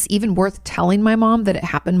 Is this even worth telling my mom that it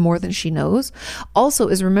happened more than she knows? Also,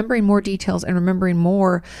 is remembering more details and remembering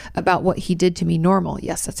more about what he did to me normal?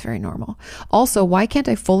 Yes, that's very normal. Also, why can't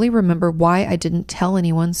I fully remember why I didn't tell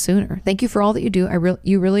anyone sooner? Thank you for all that you do.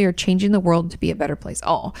 You really are changing the world to be a better place.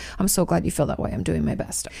 Oh, I'm so glad you feel that way. I'm doing my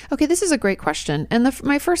best. Okay, this is a great question. And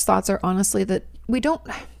my first thoughts are honestly that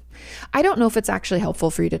I don't know if it's actually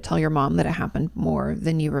helpful for you to tell your mom that it happened more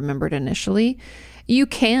than you remembered initially. You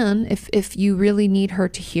can if you really need her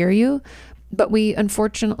to hear you, but we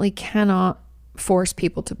unfortunately cannot force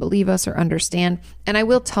people to believe us or understand. And I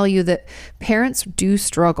will tell you that parents do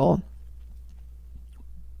struggle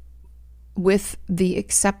with the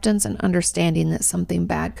acceptance and understanding that something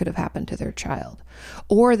bad could have happened to their child,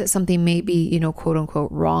 or that something may be, quote unquote,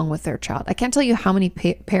 wrong with their child. I can't tell you how many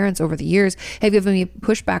parents over the years have given me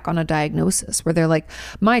pushback on a diagnosis where they're like,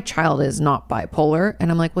 my child is not bipolar. And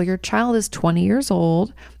I'm like, well, your child is 20 years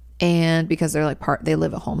old. And because they're they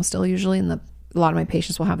live at home still usually. And a lot of my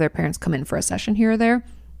patients will have their parents come in for a session here or there.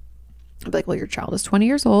 I'd be like, well, your child is 20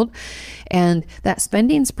 years old, and that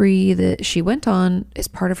spending spree that she went on is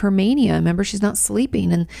part of her mania. Remember, she's not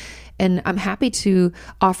sleeping, and I'm happy to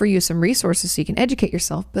offer you some resources so you can educate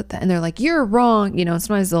yourself. And they're like, you're wrong, and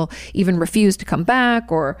sometimes they'll even refuse to come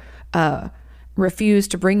back or refuse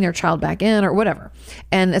to bring their child back in or whatever.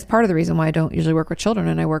 And that's part of the reason why I don't usually work with children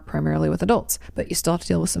and I work primarily with adults. But you still have to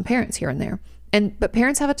deal with some parents here and there. But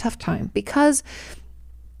parents have a tough time because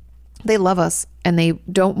they love us and they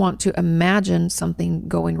don't want to imagine something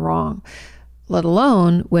going wrong, let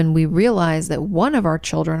alone when we realize that one of our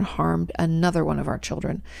children harmed another one of our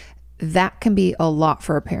children. That can be a lot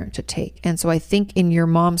for a parent to take. And so I think in your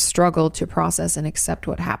mom's struggle to process and accept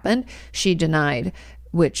what happened, she denied,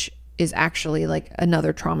 which is actually like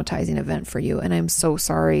another traumatizing event for you. And I'm so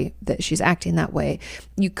sorry that she's acting that way.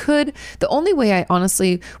 The only way I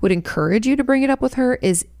honestly would encourage you to bring it up with her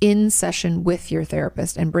is in session with your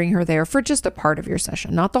therapist, and bring her there for just a part of your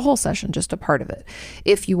session, not the whole session, just a part of it.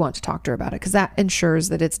 If you want to talk to her about it, because that ensures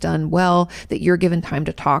that it's done well, that you're given time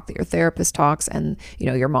to talk, that your therapist talks, and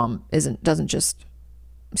your mom doesn't just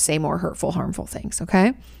say more hurtful, harmful things.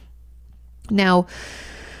 Okay. Now,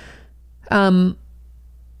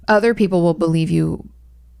 other people will believe you.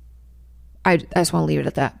 I just want to leave it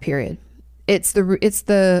at that, period. It's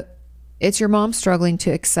your mom struggling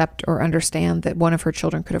to accept or understand that one of her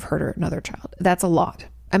children could have hurt another child. That's a lot.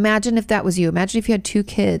 Imagine if that was you. Imagine if you had 2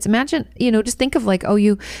 kids. Imagine, just think of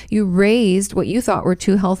you raised what you thought were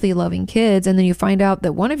 2 healthy, loving kids, and then you find out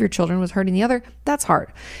that one of your children was hurting the other. That's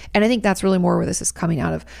hard. And I think that's really more where this is coming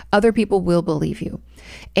out of. Other people will believe you.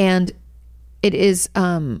 And it is,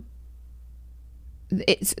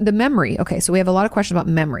 it's the memory. Okay, so we have a lot of questions about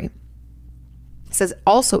memory. It says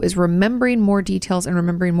also, is remembering more details and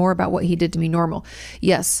remembering more about what he did to me normal?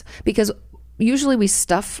 Yes, because usually we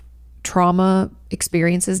stuff trauma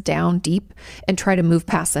experiences down deep and try to move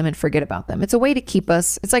past them and forget about them. It's a way to keep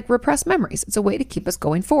us, it's like repressed memories. It's a way to keep us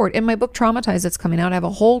going forward. In my book, Traumatized, that's coming out, I have a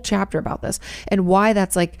whole chapter about this and why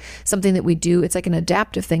that's like something that we do. It's like an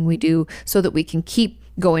adaptive thing we do so that we can keep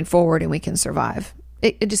going forward and we can survive.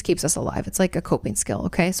 It just keeps us alive. It's like a coping skill.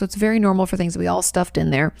 Okay. So it's very normal for things that we all stuffed in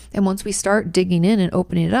there. And once we start digging in and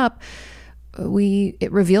opening it up,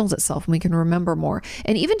 it reveals itself and we can remember more.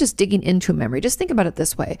 And even just digging into a memory, just think about it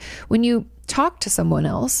this way. When you talk to someone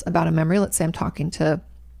else about a memory, let's say I'm talking to,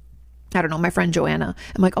 I don't know, my friend Joanna.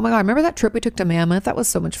 I'm like, oh my God, remember that trip we took to Mammoth? That was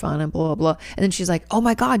so much fun and blah, blah, blah. And then she's like, oh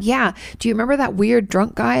my God, yeah. Do you remember that weird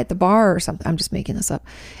drunk guy at the bar or something? I'm just making this up.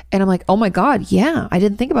 And I'm like, oh my God, yeah. I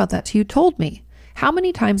didn't think about that till you told me. How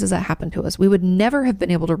many times has that happened to us? We would never have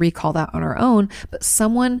been able to recall that on our own, but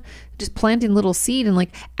someone just planting little seed and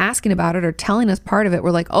like asking about it or telling us part of it,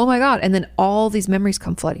 we're like, oh my God. And then all these memories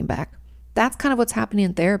come flooding back. That's kind of what's happening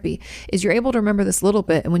in therapy, is you're able to remember this little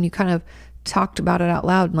bit. And when you kind of talked about it out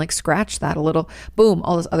loud and like scratch that a little, boom,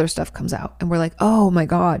 all this other stuff comes out. And we're like, oh my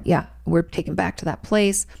God, yeah, we're taken back to that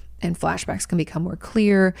place, and flashbacks can become more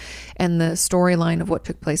clear. And the storyline of what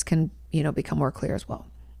took place can, become more clear as well.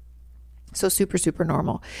 So super, super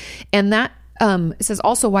normal. And that It says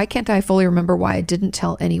also, why can't I fully remember why I didn't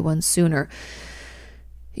tell anyone sooner?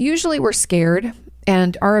 Usually we're scared,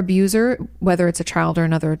 and our abuser, whether it's a child or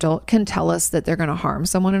another adult, can tell us that they're going to harm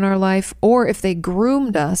someone in our life. Or if they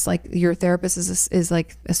groomed us, like your therapist is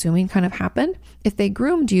like assuming kind of happened. If they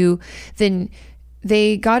groomed you, then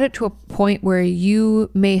they got it to a point where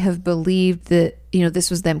you may have believed that,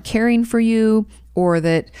 this was them caring for you, or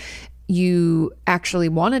that you actually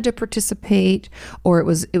wanted to participate, or it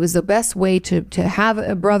was the best way to have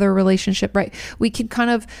a brother relationship, right? We can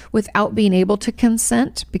kind of, without being able to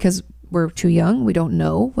consent, because we're too young, we don't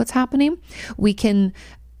know what's happening, we can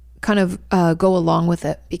kind of go along with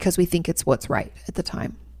it because we think it's what's right at the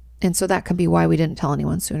time. And so that could be why we didn't tell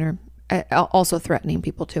anyone sooner. Also threatening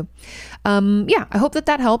people too. I hope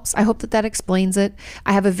that helps. I hope that explains it.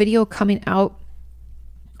 I have a video coming out.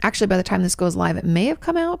 Actually, by the time this goes live, it may have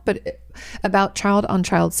come out, but about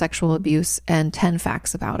child-on-child sexual abuse and 10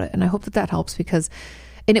 facts about it. And I hope that helps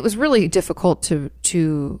and it was really difficult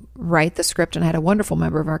to write the script. And I had a wonderful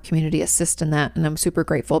member of our community assist in that. And I'm super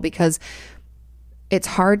grateful because it's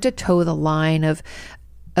hard to toe the line of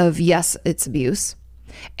yes, it's abuse.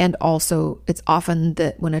 And also, it's often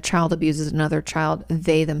that when a child abuses another child,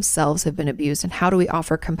 they themselves have been abused. And how do we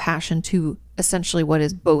offer compassion to essentially what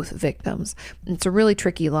is both victims? It's a really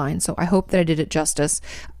tricky line. So I hope that I did it justice.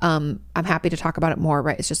 I'm happy to talk about it more,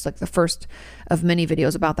 right? It's just like the first of many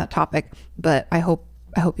videos about that topic, but I hope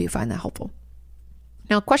you find that helpful.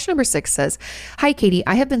 Now, question number 6 says, "Hi, Katie.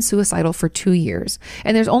 I have been suicidal for 2 years,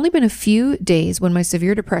 and there's only been a few days when my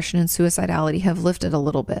severe depression and suicidality have lifted a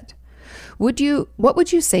little bit. What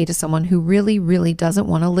would you say to someone who really, really doesn't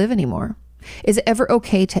want to live anymore? Is it ever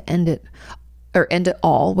okay to end it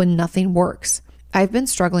all when nothing works? I've been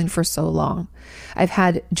struggling for so long. I've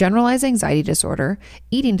had generalized anxiety disorder,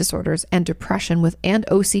 eating disorders, and depression and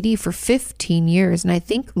OCD for 15 years, and I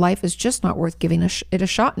think life is just not worth giving it a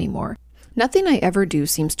shot anymore. Nothing I ever do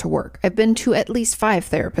seems to work. I've been to at least 5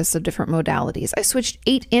 therapists of different modalities. I switched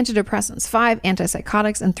 8 antidepressants, 5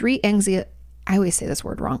 antipsychotics, and 3 I always say this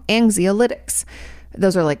word wrong, anxiolytics.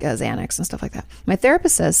 Those are like Xanax and stuff like that. My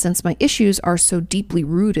therapist says since my issues are so deeply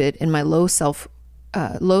rooted in my low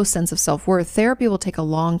sense of self-worth, therapy will take a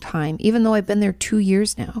long time, even though I've been there 2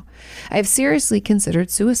 years now. I have seriously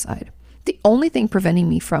considered suicide. The only thing preventing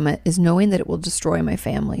me from it is knowing that it will destroy my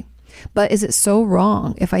family. But is it so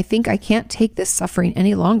wrong if I think I can't take this suffering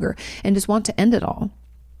any longer and just want to end it all?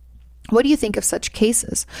 What do you think of such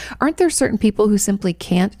cases? Aren't there certain people who simply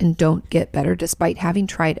can't and don't get better despite having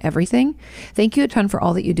tried everything? Thank you a ton for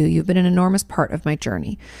all that you do. You've been an enormous part of my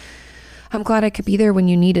journey. I'm glad I could be there when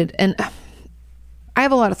you needed." And I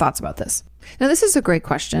have a lot of thoughts about this. Now, this is a great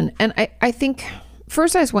question. And I think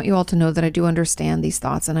first, I just want you all to know that I do understand these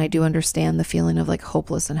thoughts, and I do understand the feeling of like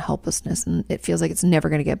hopeless and helplessness. And it feels like it's never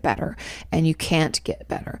going to get better and you can't get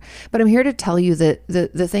better. But I'm here to tell you that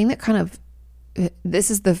the thing that kind of, this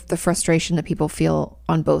is the frustration that people feel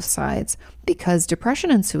on both sides, because depression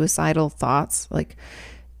and suicidal thoughts like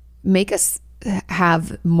make us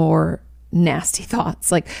have more nasty thoughts.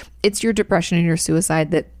 Like it's your depression and your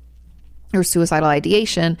suicidal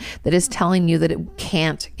ideation that is telling you that it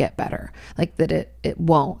can't get better, like that it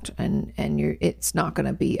won't, and it's not going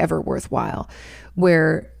to be ever worthwhile.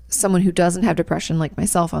 Where someone who doesn't have depression, like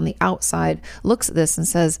myself on the outside, looks at this and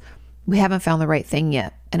says, "We haven't found the right thing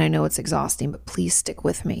yet. And I know it's exhausting, but please stick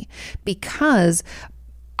with me." Because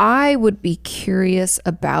I would be curious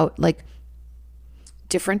about like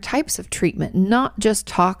different types of treatment, not just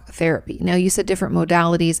talk therapy. Now, you said different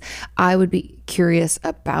modalities. I would be curious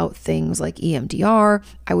about things like EMDR.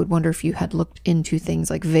 I would wonder if you had looked into things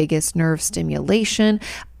like vagus nerve stimulation.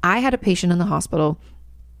 I had a patient in the hospital.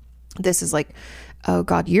 This is like, oh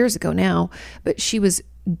God, years ago now, but she was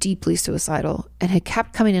deeply suicidal and had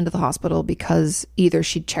kept coming into the hospital because either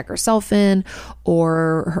she'd check herself in,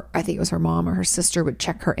 or I think it was her mom or her sister would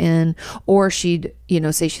check her in, or she'd,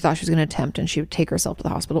 say she thought she was going to attempt and she would take herself to the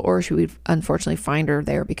hospital, or she would unfortunately find her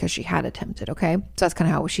there because she had attempted. Okay. So that's kind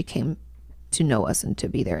of how she came to know us and to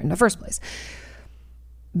be there in the first place.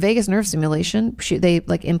 Vagus nerve stimulation, they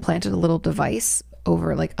like implanted a little device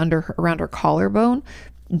over like around her collarbone,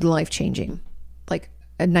 life-changing, like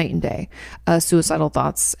a night and day. Suicidal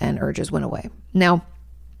thoughts and urges went away. Now,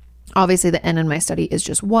 obviously the N in my study is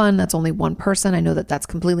just one. That's only one person. I know that that's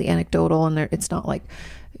completely anecdotal and it's not like,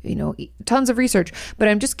 tons of research, but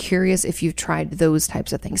I'm just curious if you've tried those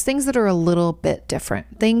types of things that are a little bit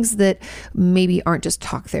different, things that maybe aren't just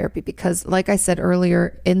talk therapy. Because like I said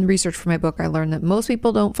earlier, in research for my book, I learned that most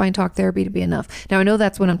people don't find talk therapy to be enough. Now, I know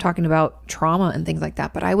that's when I'm talking about trauma and things like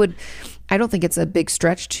that, but I don't think it's a big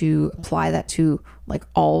stretch to apply that to like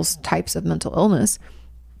all types of mental illness.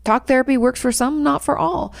 Talk therapy works for some, not for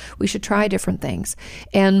all. We should try different things.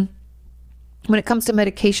 And when it comes to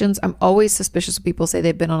medications, I'm always suspicious when people say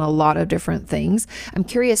they've been on a lot of different things. I'm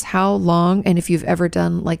curious how long, and if you've ever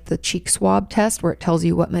done like the cheek swab test where it tells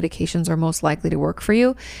you what medications are most likely to work for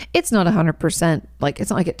you. It's not 100%, like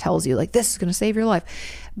it's not like it tells you like this is going to save your life,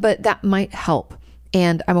 but that might help.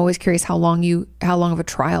 And I'm always curious how long of a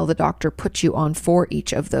trial the doctor puts you on for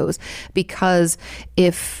each of those, because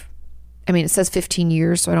it says 15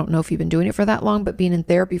 years, so I don't know if you've been doing it for that long, but being in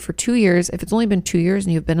therapy for 2 years, if it's only been 2 years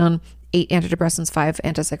and you've been on 8 antidepressants, 5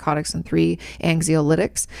 antipsychotics, and 3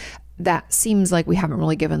 anxiolytics, that seems like we haven't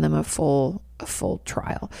really given them a full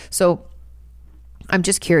trial. So I'm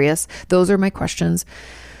just curious. Those are my questions.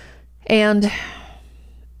 And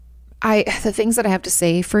the things that I have to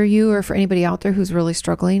say for you or for anybody out there who's really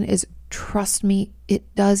struggling is, trust me,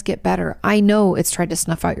 it does get better. I know it's tried to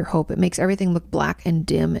snuff out your hope. It makes everything look black and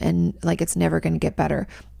dim and like it's never going to get better.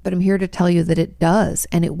 But I'm here to tell you that it does,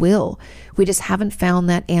 and it will. We just haven't found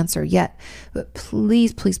that answer yet. But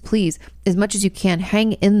please, please, please, as much as you can,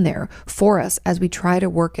 hang in there for us as we try to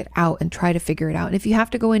work it out and try to figure it out. And if you have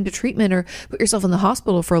to go into treatment or put yourself in the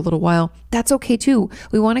hospital for a little while, that's okay too.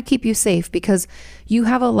 We want to keep you safe because you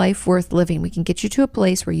have a life worth living. We can get you to a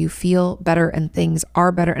place where you feel better and things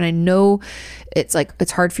are better. And I know it's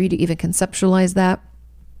hard for you to even conceptualize that,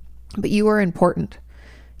 but you are important.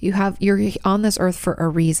 You're on this earth for a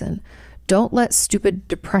reason. Don't let stupid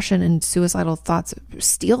depression and suicidal thoughts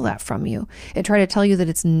steal that from you and try to tell you that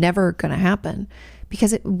it's never going to happen,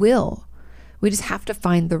 because it will. We just have to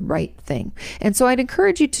find the right thing. And so I'd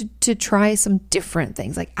encourage you to try some different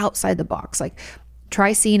things, like outside the box, like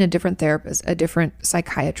try seeing a different therapist, a different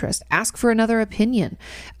psychiatrist, ask for another opinion.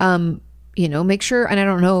 Make sure, and I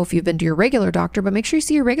don't know if you've been to your regular doctor, but make sure you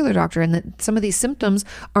see your regular doctor and that some of these symptoms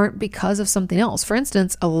aren't because of something else. For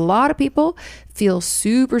instance, a lot of people feel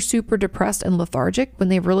super, super depressed and lethargic when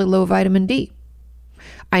they have really low vitamin D.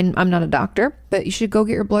 I'm not a doctor, but you should go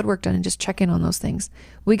get your blood work done and just check in on those things.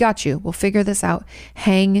 We got you. We'll figure this out.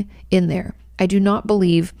 Hang in there. I do not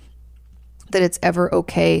believe that it's ever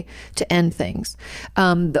okay to end things.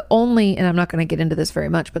 And I'm not going to get into this very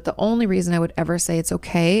much, but the only reason I would ever say it's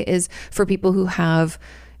okay is for people who have,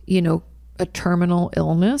 a terminal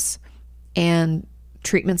illness and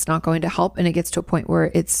treatment's not going to help. And it gets to a point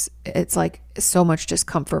where it's like so much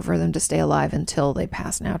discomfort for them to stay alive until they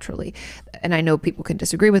pass naturally. And I know people can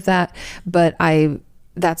disagree with that, but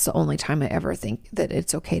that's the only time I ever think that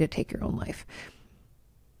it's okay to take your own life.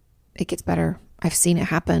 It gets better. I've seen it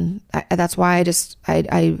happen. That's why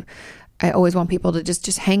I always want people to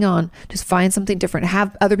just hang on, just find something different,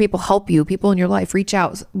 have other people help you, people in your life, reach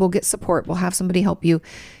out. We'll get support. We'll have somebody help you.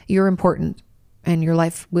 You're important and your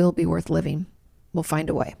life will be worth living. We'll find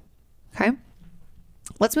a way. Okay.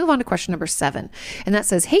 Let's move on to question number 7. And that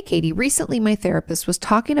says, hey, Katie, recently my therapist was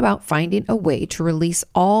talking about finding a way to release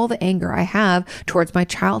all the anger I have towards my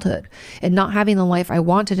childhood and not having the life I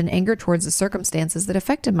wanted, and anger towards the circumstances that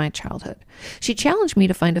affected my childhood. She challenged me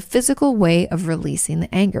to find a physical way of releasing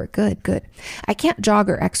the anger. Good. I can't jog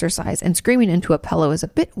or exercise, and screaming into a pillow is a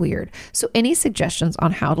bit weird. So any suggestions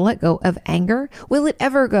on how to let go of anger? Will it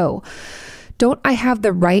ever go? Don't I have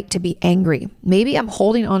the right to be angry? Maybe I'm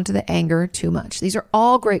holding on to the anger too much. These are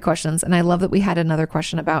all great questions. And I love that we had another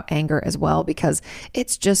question about anger as well, because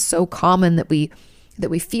it's just so common that we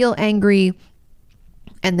feel angry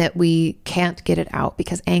and that we can't get it out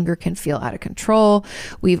because anger can feel out of control.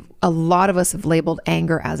 A lot of us have labeled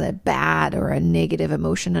anger as a bad or a negative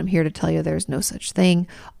emotion. I'm here to tell you there's no such thing.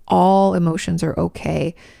 All emotions are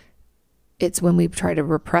okay. It's when we try to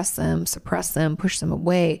repress them, suppress them, push them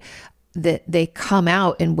away, that they come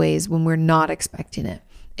out in ways when we're not expecting it,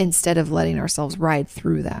 instead of letting ourselves ride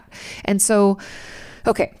through that. And so,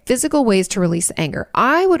 okay, physical ways to release anger.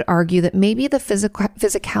 I would argue that maybe the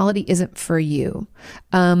physicality isn't for you.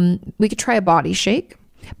 We could try a body shake,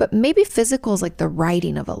 but maybe physical is like the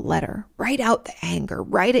writing of a letter. Write out the anger,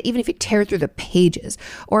 write it, even if you tear through the pages.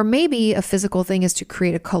 Or maybe a physical thing is to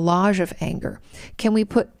create a collage of anger. Can we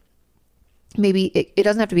put maybe it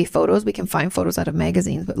doesn't have to be photos. We can find photos out of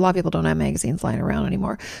magazines, but a lot of people don't have magazines lying around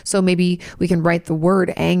anymore. So maybe we can write the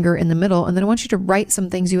word anger in the middle. And then I want you to write some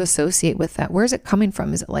things you associate with that. Where is it coming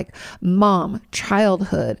from? Is it like mom,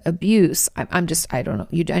 childhood, abuse? I don't know.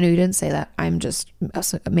 I know you didn't say that. I'm just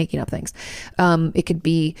making up things. It could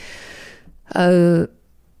be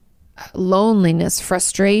loneliness,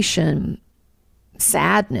 frustration,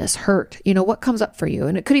 sadness, hurt, what comes up for you.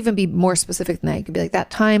 And it could even be more specific than that. It could be like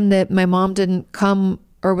that time that my mom didn't come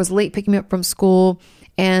or was late picking me up from school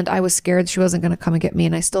and I was scared she wasn't going to come and get me.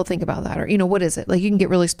 And I still think about that. Or, what is it? Like you can get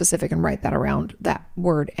really specific and write that around that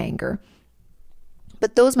word anger.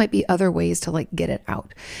 But those might be other ways to like get it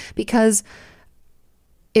out, because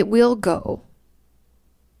it will go,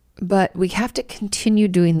 but we have to continue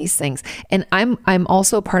doing these things. And I'm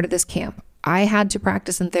also a part of this camp. I had to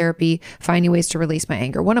practice in therapy, finding ways to release my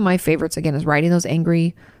anger. One of my favorites, again, is writing those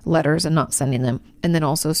angry letters and not sending them. And then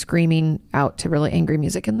also screaming out to really angry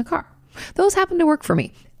music in the car. Those happen to work for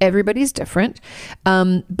me. Everybody's different.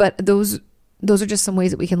 But those are just some ways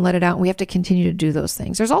that we can let it out. And we have to continue to do those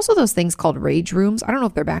things. There's also those things called rage rooms. I don't know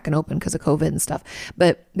if they're back and open because of COVID and stuff,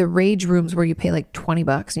 but the rage rooms where you pay like $20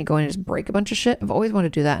 and you go in and just break a bunch of shit. I've always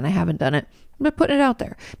wanted to do that and I haven't done it. I'm putting it out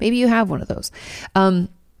there. Maybe you have one of those.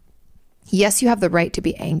 Yes, you have the right to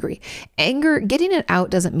be angry. Anger, getting it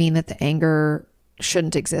out doesn't mean that the anger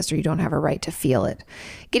shouldn't exist or you don't have a right to feel it.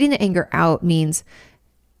 Getting the anger out means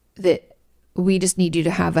that we just need you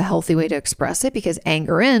to have a healthy way to express it, because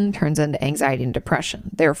anger turns into anxiety and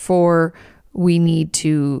depression. Therefore, we need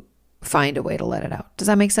to find a way to let it out. Does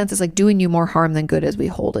that make sense? It's like doing you more harm than good as we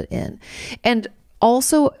hold it in. And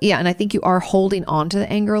also, yeah, and I think you are holding on to the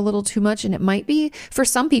anger a little too much. And it might be, for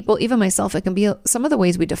some people, even myself, it can be some of the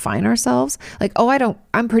ways we define ourselves. Like, oh,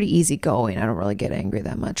 I'm pretty easygoing. I don't really get angry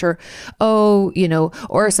that much. Or, oh,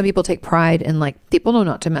 or some people take pride in like, people know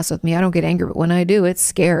not to mess with me. I don't get angry, but when I do, it's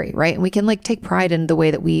scary, right? And we can like take pride in the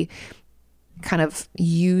way that we kind of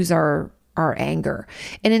use our anger.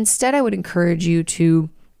 And instead, I would encourage you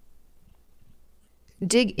to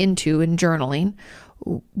dig into, in journaling,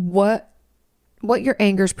 what your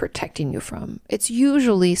anger is protecting you from. It's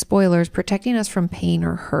usually, spoilers, protecting us from pain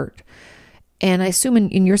or hurt. And I assume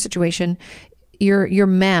in your situation, you're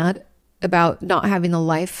mad about not having the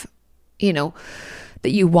life, that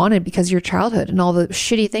you wanted because of your childhood and all the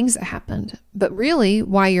shitty things that happened. But really,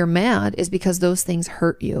 why you're mad is because those things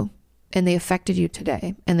hurt you and they affected you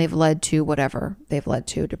today, and they've led to whatever. They've led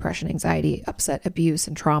to depression, anxiety, upset, abuse,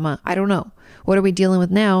 and trauma. I don't know. What are we dealing with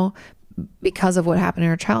now because of what happened in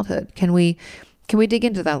our childhood? Can we dig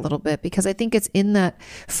into that a little bit? Because I think it's in that,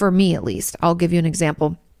 for me at least. I'll give you an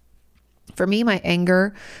example. For me, my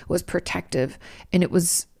anger was protective, and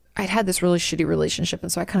I'd had this really shitty relationship.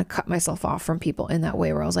 And so I kind of cut myself off from people in that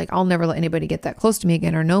way, where I was like, I'll never let anybody get that close to me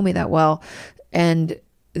again or know me that well. And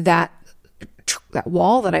that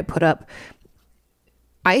wall that I put up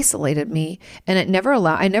isolated me, and I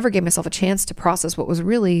never gave myself a chance to process what was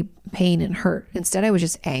really pain and hurt. Instead, I was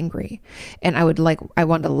just angry, and I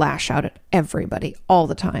wanted to lash out at everybody all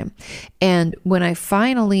the time. And when I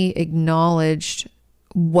finally acknowledged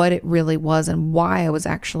what it really was and why I was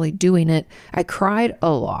actually doing it, I cried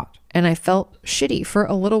a lot and I felt shitty for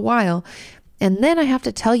a little while. And then I have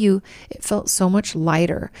to tell you, it felt so much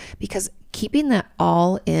lighter, because keeping that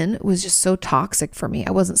all in was just so toxic for me.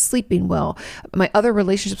 I wasn't sleeping well. My other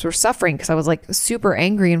relationships were suffering because I was like super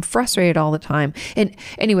angry and frustrated all the time. And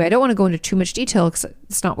anyway, I don't want to go into too much detail because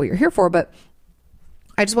it's not what you're here for, but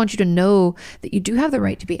I just want you to know that you do have the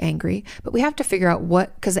right to be angry, but we have to figure out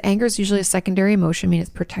because anger is usually a secondary emotion. I mean, it's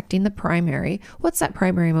protecting the primary. What's that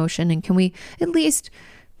primary emotion? And can we at least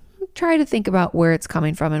try to think about where it's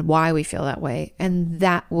coming from and why we feel that way? And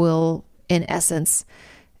that will, in essence,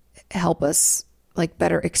 help us like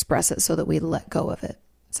better express it so that we let go of it.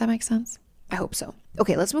 Does that make sense? I hope so.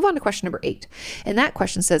 Okay, let's move on to question number 8. And that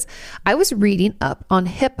question says, I was reading up on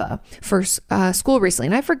HIPAA for school recently,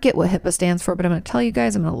 and I forget what HIPAA stands for, but I'm going to tell you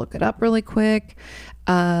guys, I'm going to look it up really quick.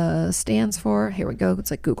 Stands for, here we go.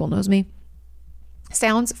 It's like Google knows me.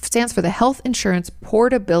 Stands for the Health Insurance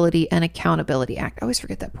Portability and Accountability Act. I always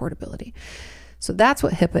forget that portability. So that's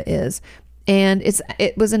what HIPAA is. And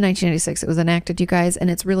it was in 1996. It was enacted, you guys. And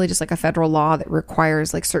it's really just like a federal law that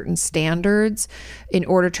requires like certain standards in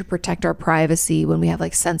order to protect our privacy when we have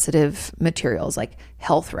like sensitive materials, like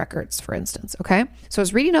health records, for instance. Okay. So I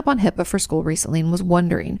was reading up on HIPAA for school recently and was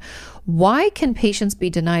wondering, why can patients be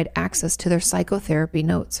denied access to their psychotherapy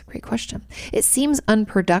notes? Great question. It seems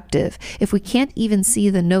unproductive if we can't even see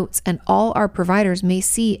the notes, and all our providers may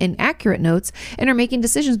see inaccurate notes and are making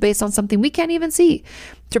decisions based on something we can't even see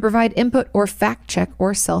to provide input or fact check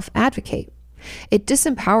or self-advocate. It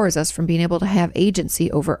disempowers us from being able to have agency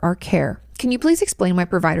over our care. Can you please explain why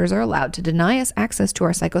providers are allowed to deny us access to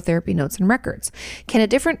our psychotherapy notes and records? Can a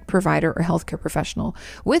different provider or healthcare professional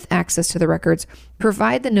with access to the records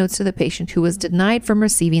provide the notes to the patient who was denied from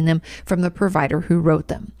receiving them from the provider who wrote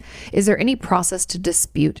them? Is there any process to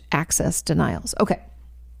dispute access denials? Okay,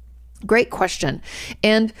 great question.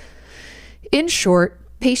 And in short,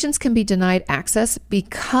 patients can be denied access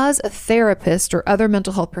because a therapist or other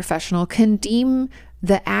mental health professional can deem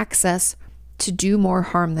the access to do more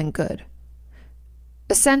harm than good.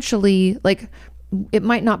 Essentially, like, it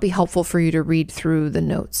might not be helpful for you to read through the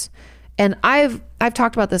notes. And I've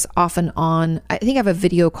talked about this off and on. I think I have a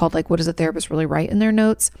video called like, what does a therapist really write in their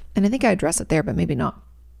notes? And I think I address it there, but maybe not.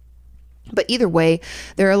 But either way,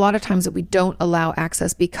 there are a lot of times that we don't allow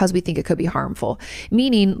access because we think it could be harmful.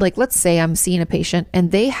 Meaning, like, let's say I'm seeing a patient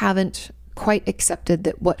and they haven't quite accepted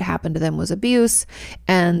that what happened to them was abuse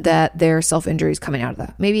and that their self-injury is coming out of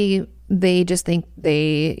that. Maybe they just think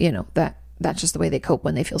that's just the way they cope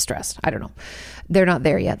when they feel stressed. I don't know. They're not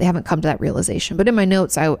there yet. They haven't come to that realization. But in my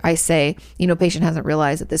notes, I say, patient hasn't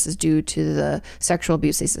realized that this is due to the sexual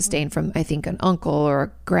abuse they sustained from, I think, an uncle or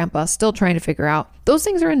a grandpa, still trying to figure out. Those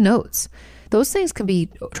things are in notes. Those things can be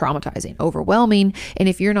traumatizing, overwhelming. And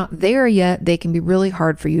if you're not there yet, they can be really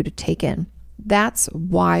hard for you to take in. That's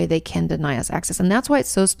why they can deny us access. And that's why it's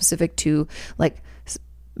so specific to like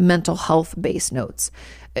mental health based notes.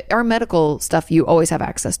 Our medical stuff you always have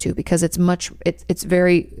access to because it's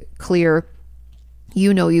very clear.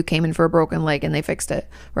 You came in for a broken leg and they fixed it,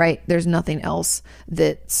 right? There's nothing else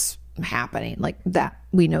that's happening like that.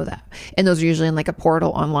 We know that. And those are usually in like a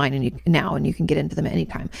portal online and you can get into them at any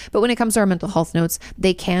time. But when it comes to our mental health notes,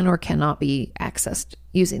 they can or cannot be accessed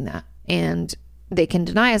using that. And they can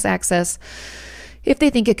deny us access if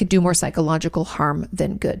they think it could do more psychological harm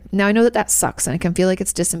than good. Now, I know that sucks and it can feel like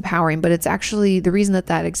it's disempowering, but it's actually the reason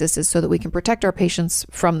that exists is so that we can protect our patients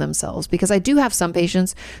from themselves. Because I do have some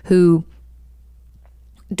patients who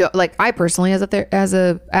don't, like I personally, as a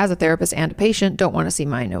therapist and a patient, don't want to see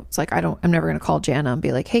my notes. Like I'm never going to call Jana and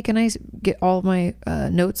be like, hey, can I get all of my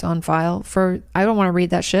notes on file I don't want to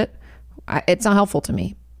read that shit. It's not helpful to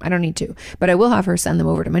me. I don't need to, but I will have her send them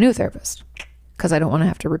over to my new therapist, because I don't want to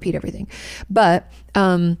have to repeat everything. But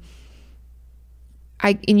yes.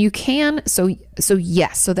 So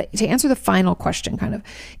to answer the final question, kind of,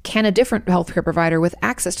 can a different healthcare provider with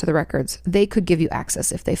access to the records, they could give you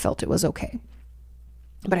access if they felt it was okay.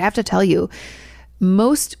 But I have to tell you,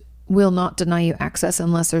 most will not deny you access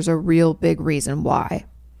unless there's a real big reason why.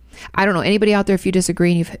 I don't know, anybody out there, if you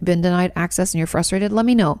disagree and you've been denied access and you're frustrated, let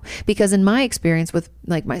me know. Because in my experience with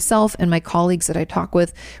like myself and my colleagues that I talk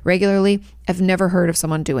with regularly, I've never heard of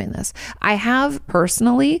someone doing this. I have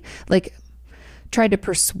personally tried to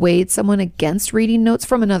persuade someone against reading notes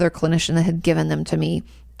from another clinician that had given them to me.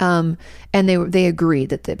 And they agreed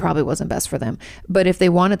that it probably wasn't best for them. But if they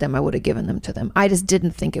wanted them, I would have given them to them. I just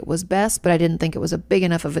didn't think it was best, but I didn't think it was a big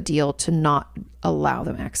enough of a deal to not allow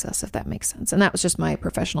them access, if that makes sense. And that was just my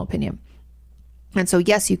professional opinion. And so,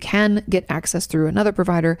 yes, you can get access through another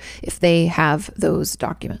provider if they have those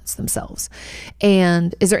documents themselves.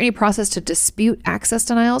 And is there any process to dispute access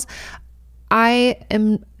denials?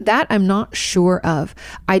 I'm not sure of.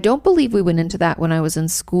 I don't believe we went into that when I was in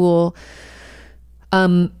school.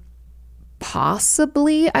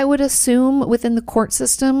 Possibly, I would assume within the court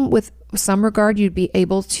system, with some regard, you'd be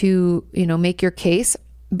able to, make your case.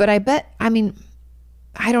 But I don't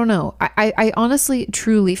know. I honestly,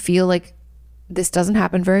 truly feel like this doesn't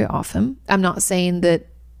happen very often. I'm not saying that,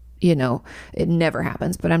 it never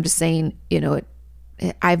happens, but I'm just saying,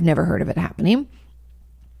 I've never heard of it happening.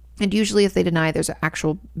 And usually if they deny, there's an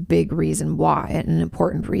actual big reason why, an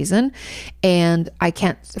important reason. And I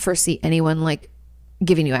can't foresee anyone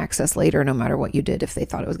giving you access later, no matter what you did, if they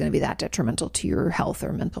thought it was going to be that detrimental to your health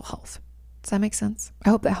or mental health. Does that make sense? I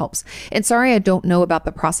hope that helps. And sorry, I don't know about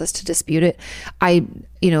the process to dispute it.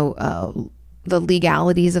 The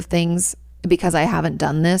legalities of things, because I haven't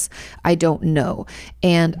done this, I don't know.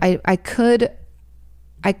 And I could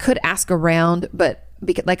ask around, but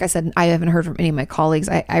because, like I said, I haven't heard from any of my colleagues.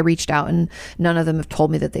 I reached out and none of them have told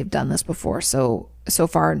me that they've done this before. So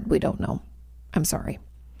far, we don't know. I'm sorry.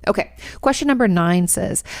 Okay. Question number 9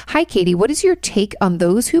 says, hi, Katie, what is your take on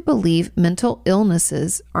those who believe mental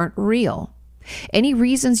illnesses aren't real? Any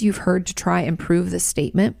reasons you've heard to try and prove this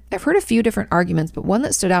statement? I've heard a few different arguments, but one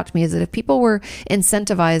that stood out to me is that if people were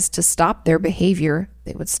incentivized to stop their behavior,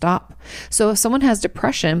 they would stop. So if someone has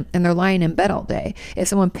depression and they're lying in bed all day, if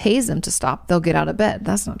someone pays them to stop, they'll get out of bed.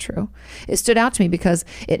 That's not true. It stood out to me because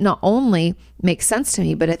it not only makes sense to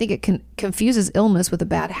me, but I think it confuses illness with a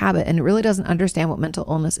bad habit, and it really doesn't understand what mental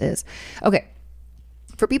illness is. Okay.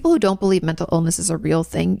 For people who don't believe mental illness is a real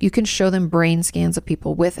thing, you can show them brain scans of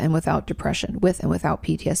people with and without depression, with and without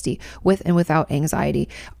PTSD, with and without anxiety.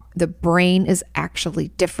 The brain is actually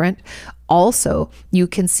different. Also, you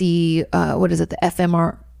can see, the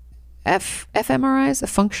fMRIs, a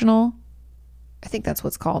functional, I think that's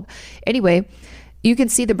what's called. Anyway, you can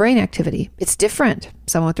see the brain activity. It's different.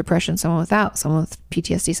 Someone with depression, someone without, someone with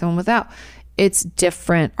PTSD, someone without. It's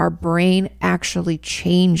different. Our brain actually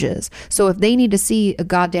changes. So if they need to see a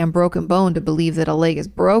goddamn broken bone to believe that a leg is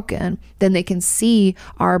broken, then they can see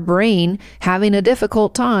our brain having a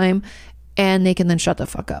difficult time and they can then shut the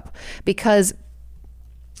fuck up. Because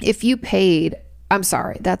if you paid, I'm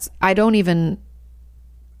sorry, this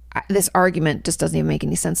argument just doesn't even make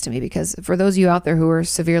any sense to me, because for those of you out there who are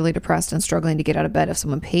severely depressed and struggling to get out of bed, if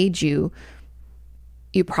someone paid you,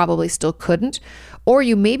 you probably still couldn't, or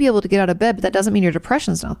you may be able to get out of bed, but that doesn't mean your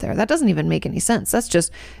depression's not there. That doesn't even make any sense.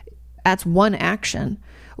 That's one action.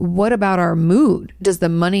 What about our mood? Does the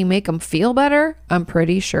money make them feel better? I'm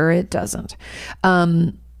pretty sure it doesn't.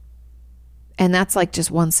 And that's like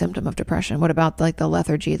just one symptom of depression. What about like the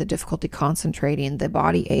lethargy, the difficulty concentrating, the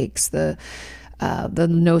body aches, the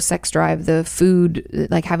no sex drive, the food,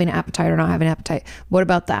 like having an appetite or not having an appetite? What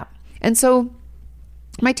about that? And so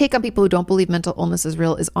my take on people who don't believe mental illness is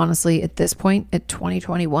real is honestly, at this point, at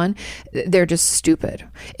 2021, they're just stupid.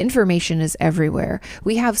 Information is everywhere.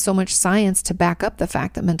 We have so much science to back up the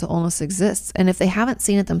fact that mental illness exists. And if they haven't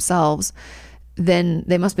seen it themselves, then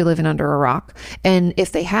they must be living under a rock. And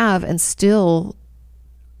if they have and still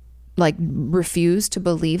like refuse to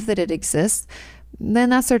believe that it exists, then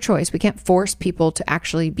that's their choice. We can't force people to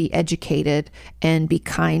actually be educated and be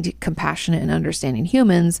kind, compassionate, and understanding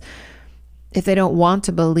humans. If they don't want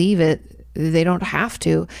to believe it, they don't have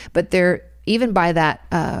to. But they're, even by that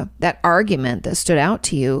argument that stood out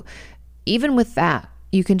to you, even with that,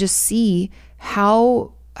 you can just see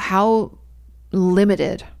how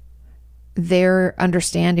limited their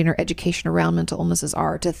understanding or education around mental illnesses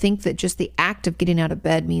are, to think that just the act of getting out of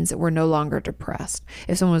bed means that we're no longer depressed.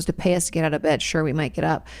 If someone was to pay us to get out of bed, sure, we might get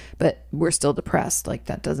up, but we're still depressed. Like,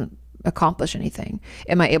 that doesn't accomplish anything.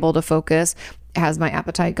 Am I able to focus? Has my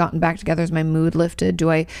appetite gotten back together? Is my mood lifted? Do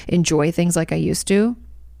I enjoy things like I used to?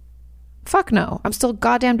 Fuck no. I'm still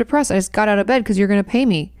goddamn depressed. I just got out of bed because you're going to pay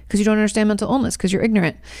me, because you don't understand mental illness, because you're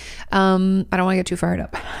ignorant. I don't want to get too fired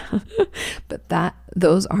up, but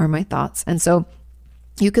those are my thoughts. And so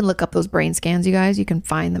you can look up those brain scans, you guys. You can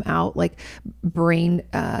find them out, like brain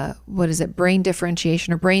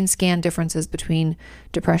differentiation or brain scan differences between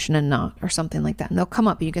depression and not, or something like that. And they'll come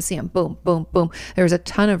up and you can see them, boom, boom, boom. There's a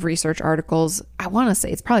ton of research articles. I want to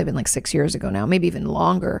say it's probably been like 6 years ago now, maybe even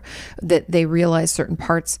longer, that they realized certain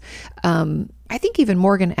parts. I think even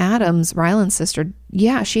Morgan Adams, Ryland's sister,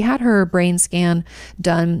 she had her brain scan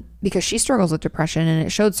done because she struggles with depression, and it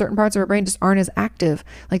showed certain parts of her brain just aren't as active,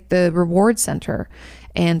 like the reward center,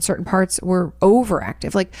 and certain parts were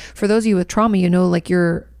overactive. Like, for those of you with trauma, like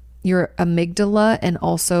your amygdala and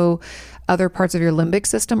also other parts of your limbic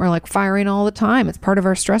system are like firing all the time. It's part of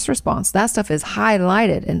our stress response. That stuff is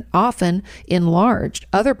highlighted and often enlarged.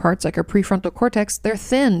 Other parts, like our prefrontal cortex, they're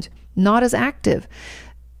thinned, not as active.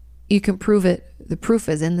 You can prove it. The proof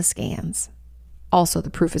is in the scans. Also, the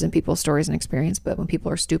proof is in people's stories and experience. But when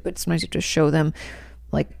people are stupid, sometimes you just show them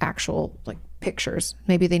like actual like pictures.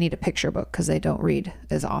 Maybe they need a picture book because they don't read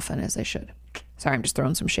as often as they should. Sorry, I'm just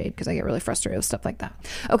throwing some shade because I get really frustrated with stuff like that.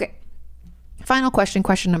 Okay. Final question.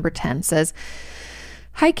 Question number 10 says,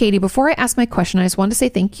 "Hi, Katie. Before I ask my question, I just wanted to say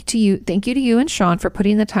thank you to you and Sean for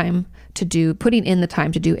putting in the time to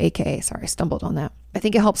do AKA. Sorry, I stumbled on that. I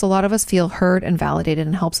think it helps a lot of us feel heard and validated,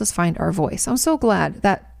 and helps us find our voice. I'm so glad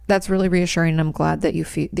that's really reassuring, and I'm glad that you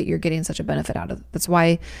feel that you're getting such a benefit out of it. That's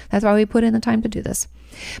why we put in the time to do this.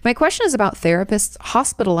 My question is about therapists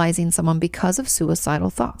hospitalizing someone because of suicidal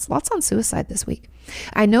thoughts. Lots on suicide this week.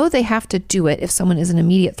 I know they have to do it if someone is an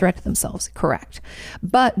immediate threat to themselves, correct?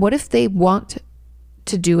 But what if they want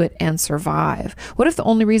to do it and survive? What if the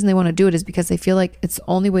only reason they want to do it is because they feel like it's the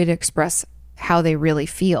only way to express how they really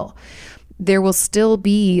feel? There will still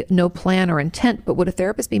be no plan or intent, but would a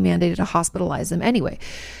therapist be mandated to hospitalize them anyway?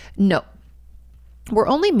 No. We're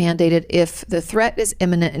only mandated if the threat is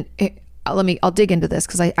imminent. And I'll dig into this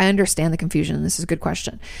because I understand the confusion, and this is a good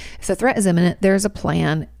question. If the threat is imminent, there's a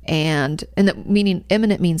plan, and that meaning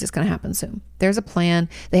imminent means it's going to happen soon. There's a plan.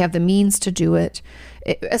 They have the means to do it.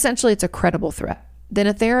 Essentially, it's a credible threat. Then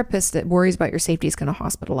a therapist that worries about your safety is going to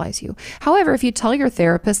hospitalize you. However, if you tell your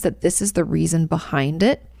therapist that this is the reason behind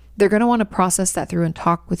it, they're going to want to process that through and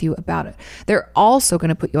talk with you about it. They're also going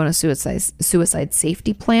to put you on a suicide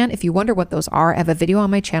safety plan. If you wonder what those are, I have a video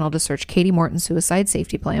on my channel to search Katie Morton suicide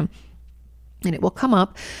safety plan, and it will come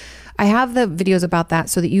up. I have the videos about that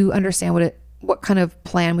so that you understand what kind of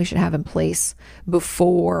plan we should have in place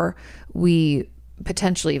before we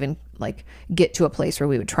potentially even like get to a place where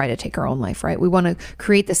we would try to take our own life, right? We want to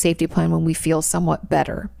create the safety plan when we feel somewhat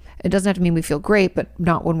better. It doesn't have to mean we feel great, but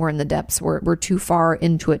not when we're in the depths. We're too far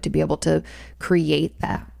into it to be able to create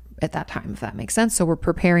that at that time, if that makes sense. So we're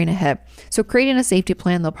preparing ahead. So creating a safety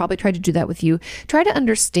plan, they'll probably try to do that with you. Try to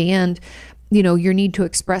understand your need to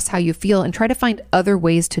express how you feel, and try to find other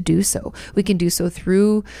ways to do so. We can do so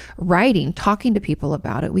through writing, talking to people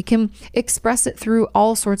about it. We can express it through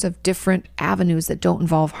all sorts of different avenues that don't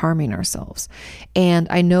involve harming ourselves. And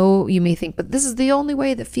I know you may think, but this is the only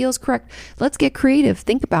way that feels correct. Let's get creative.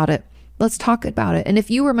 Think about it. Let's talk about it. And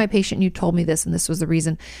if you were my patient and you told me this and this was the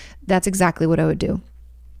reason, that's exactly what I would do.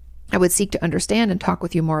 I would seek to understand and talk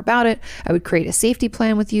with you more about it. I would create a safety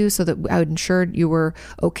plan with you so that I would ensure you were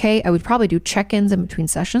okay. I would probably do check-ins in between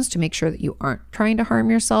sessions to make sure that you aren't trying to harm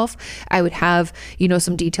yourself. I would have,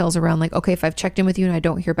 some details around like, okay, if I've checked in with you and I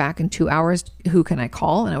don't hear back in 2 hours, who can I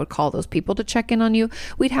call? And I would call those people to check in on you.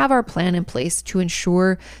 We'd have our plan in place to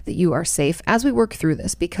ensure that you are safe as we work through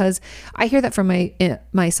this, because I hear that from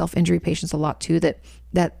my self-injury patients a lot too, that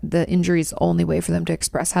the injury is the only way for them to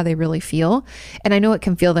express how they really feel. And I know it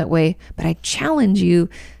can feel that way, but I challenge you.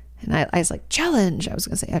 And I was like, challenge. I was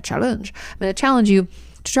going to say a challenge. I'm going to challenge you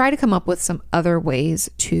to try to come up with some other ways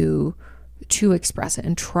to express it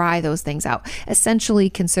and try those things out. Essentially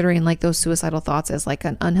considering like those suicidal thoughts as like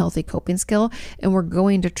an unhealthy coping skill. And we're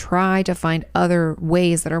going to try to find other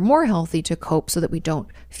ways that are more healthy to cope so that we don't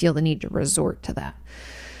feel the need to resort to that.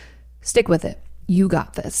 Stick with it. You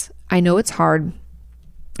got this. I know it's hard.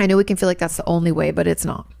 I know we can feel like that's the only way, but it's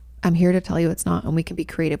not. I'm here to tell you it's not, and we can be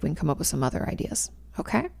creative. We can come up with some other ideas.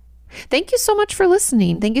 Okay? Thank you so much for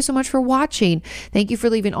listening. Thank you so much for watching. Thank you for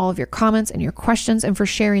leaving all of your comments and your questions and for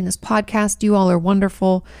sharing this podcast. You all are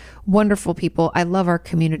wonderful, wonderful people. I love our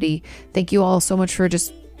community. Thank you all so much for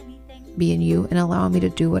just being you and allowing me to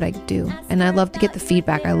do what I do. And I love to get the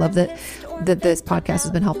feedback. I love that this podcast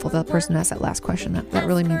has been helpful. The person who asked that last question, that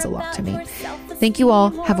really means a lot to me. Thank you all.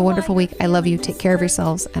 Have a wonderful week. I love you. Take care of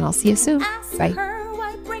yourselves, and I'll see you soon. Bye.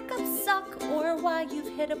 Why breakups suck or why you've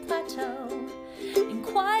hit a plateau.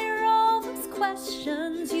 Inquire all those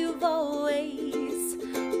questions you've always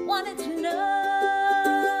wanted to know.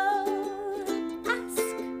 Ask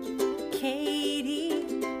Katie.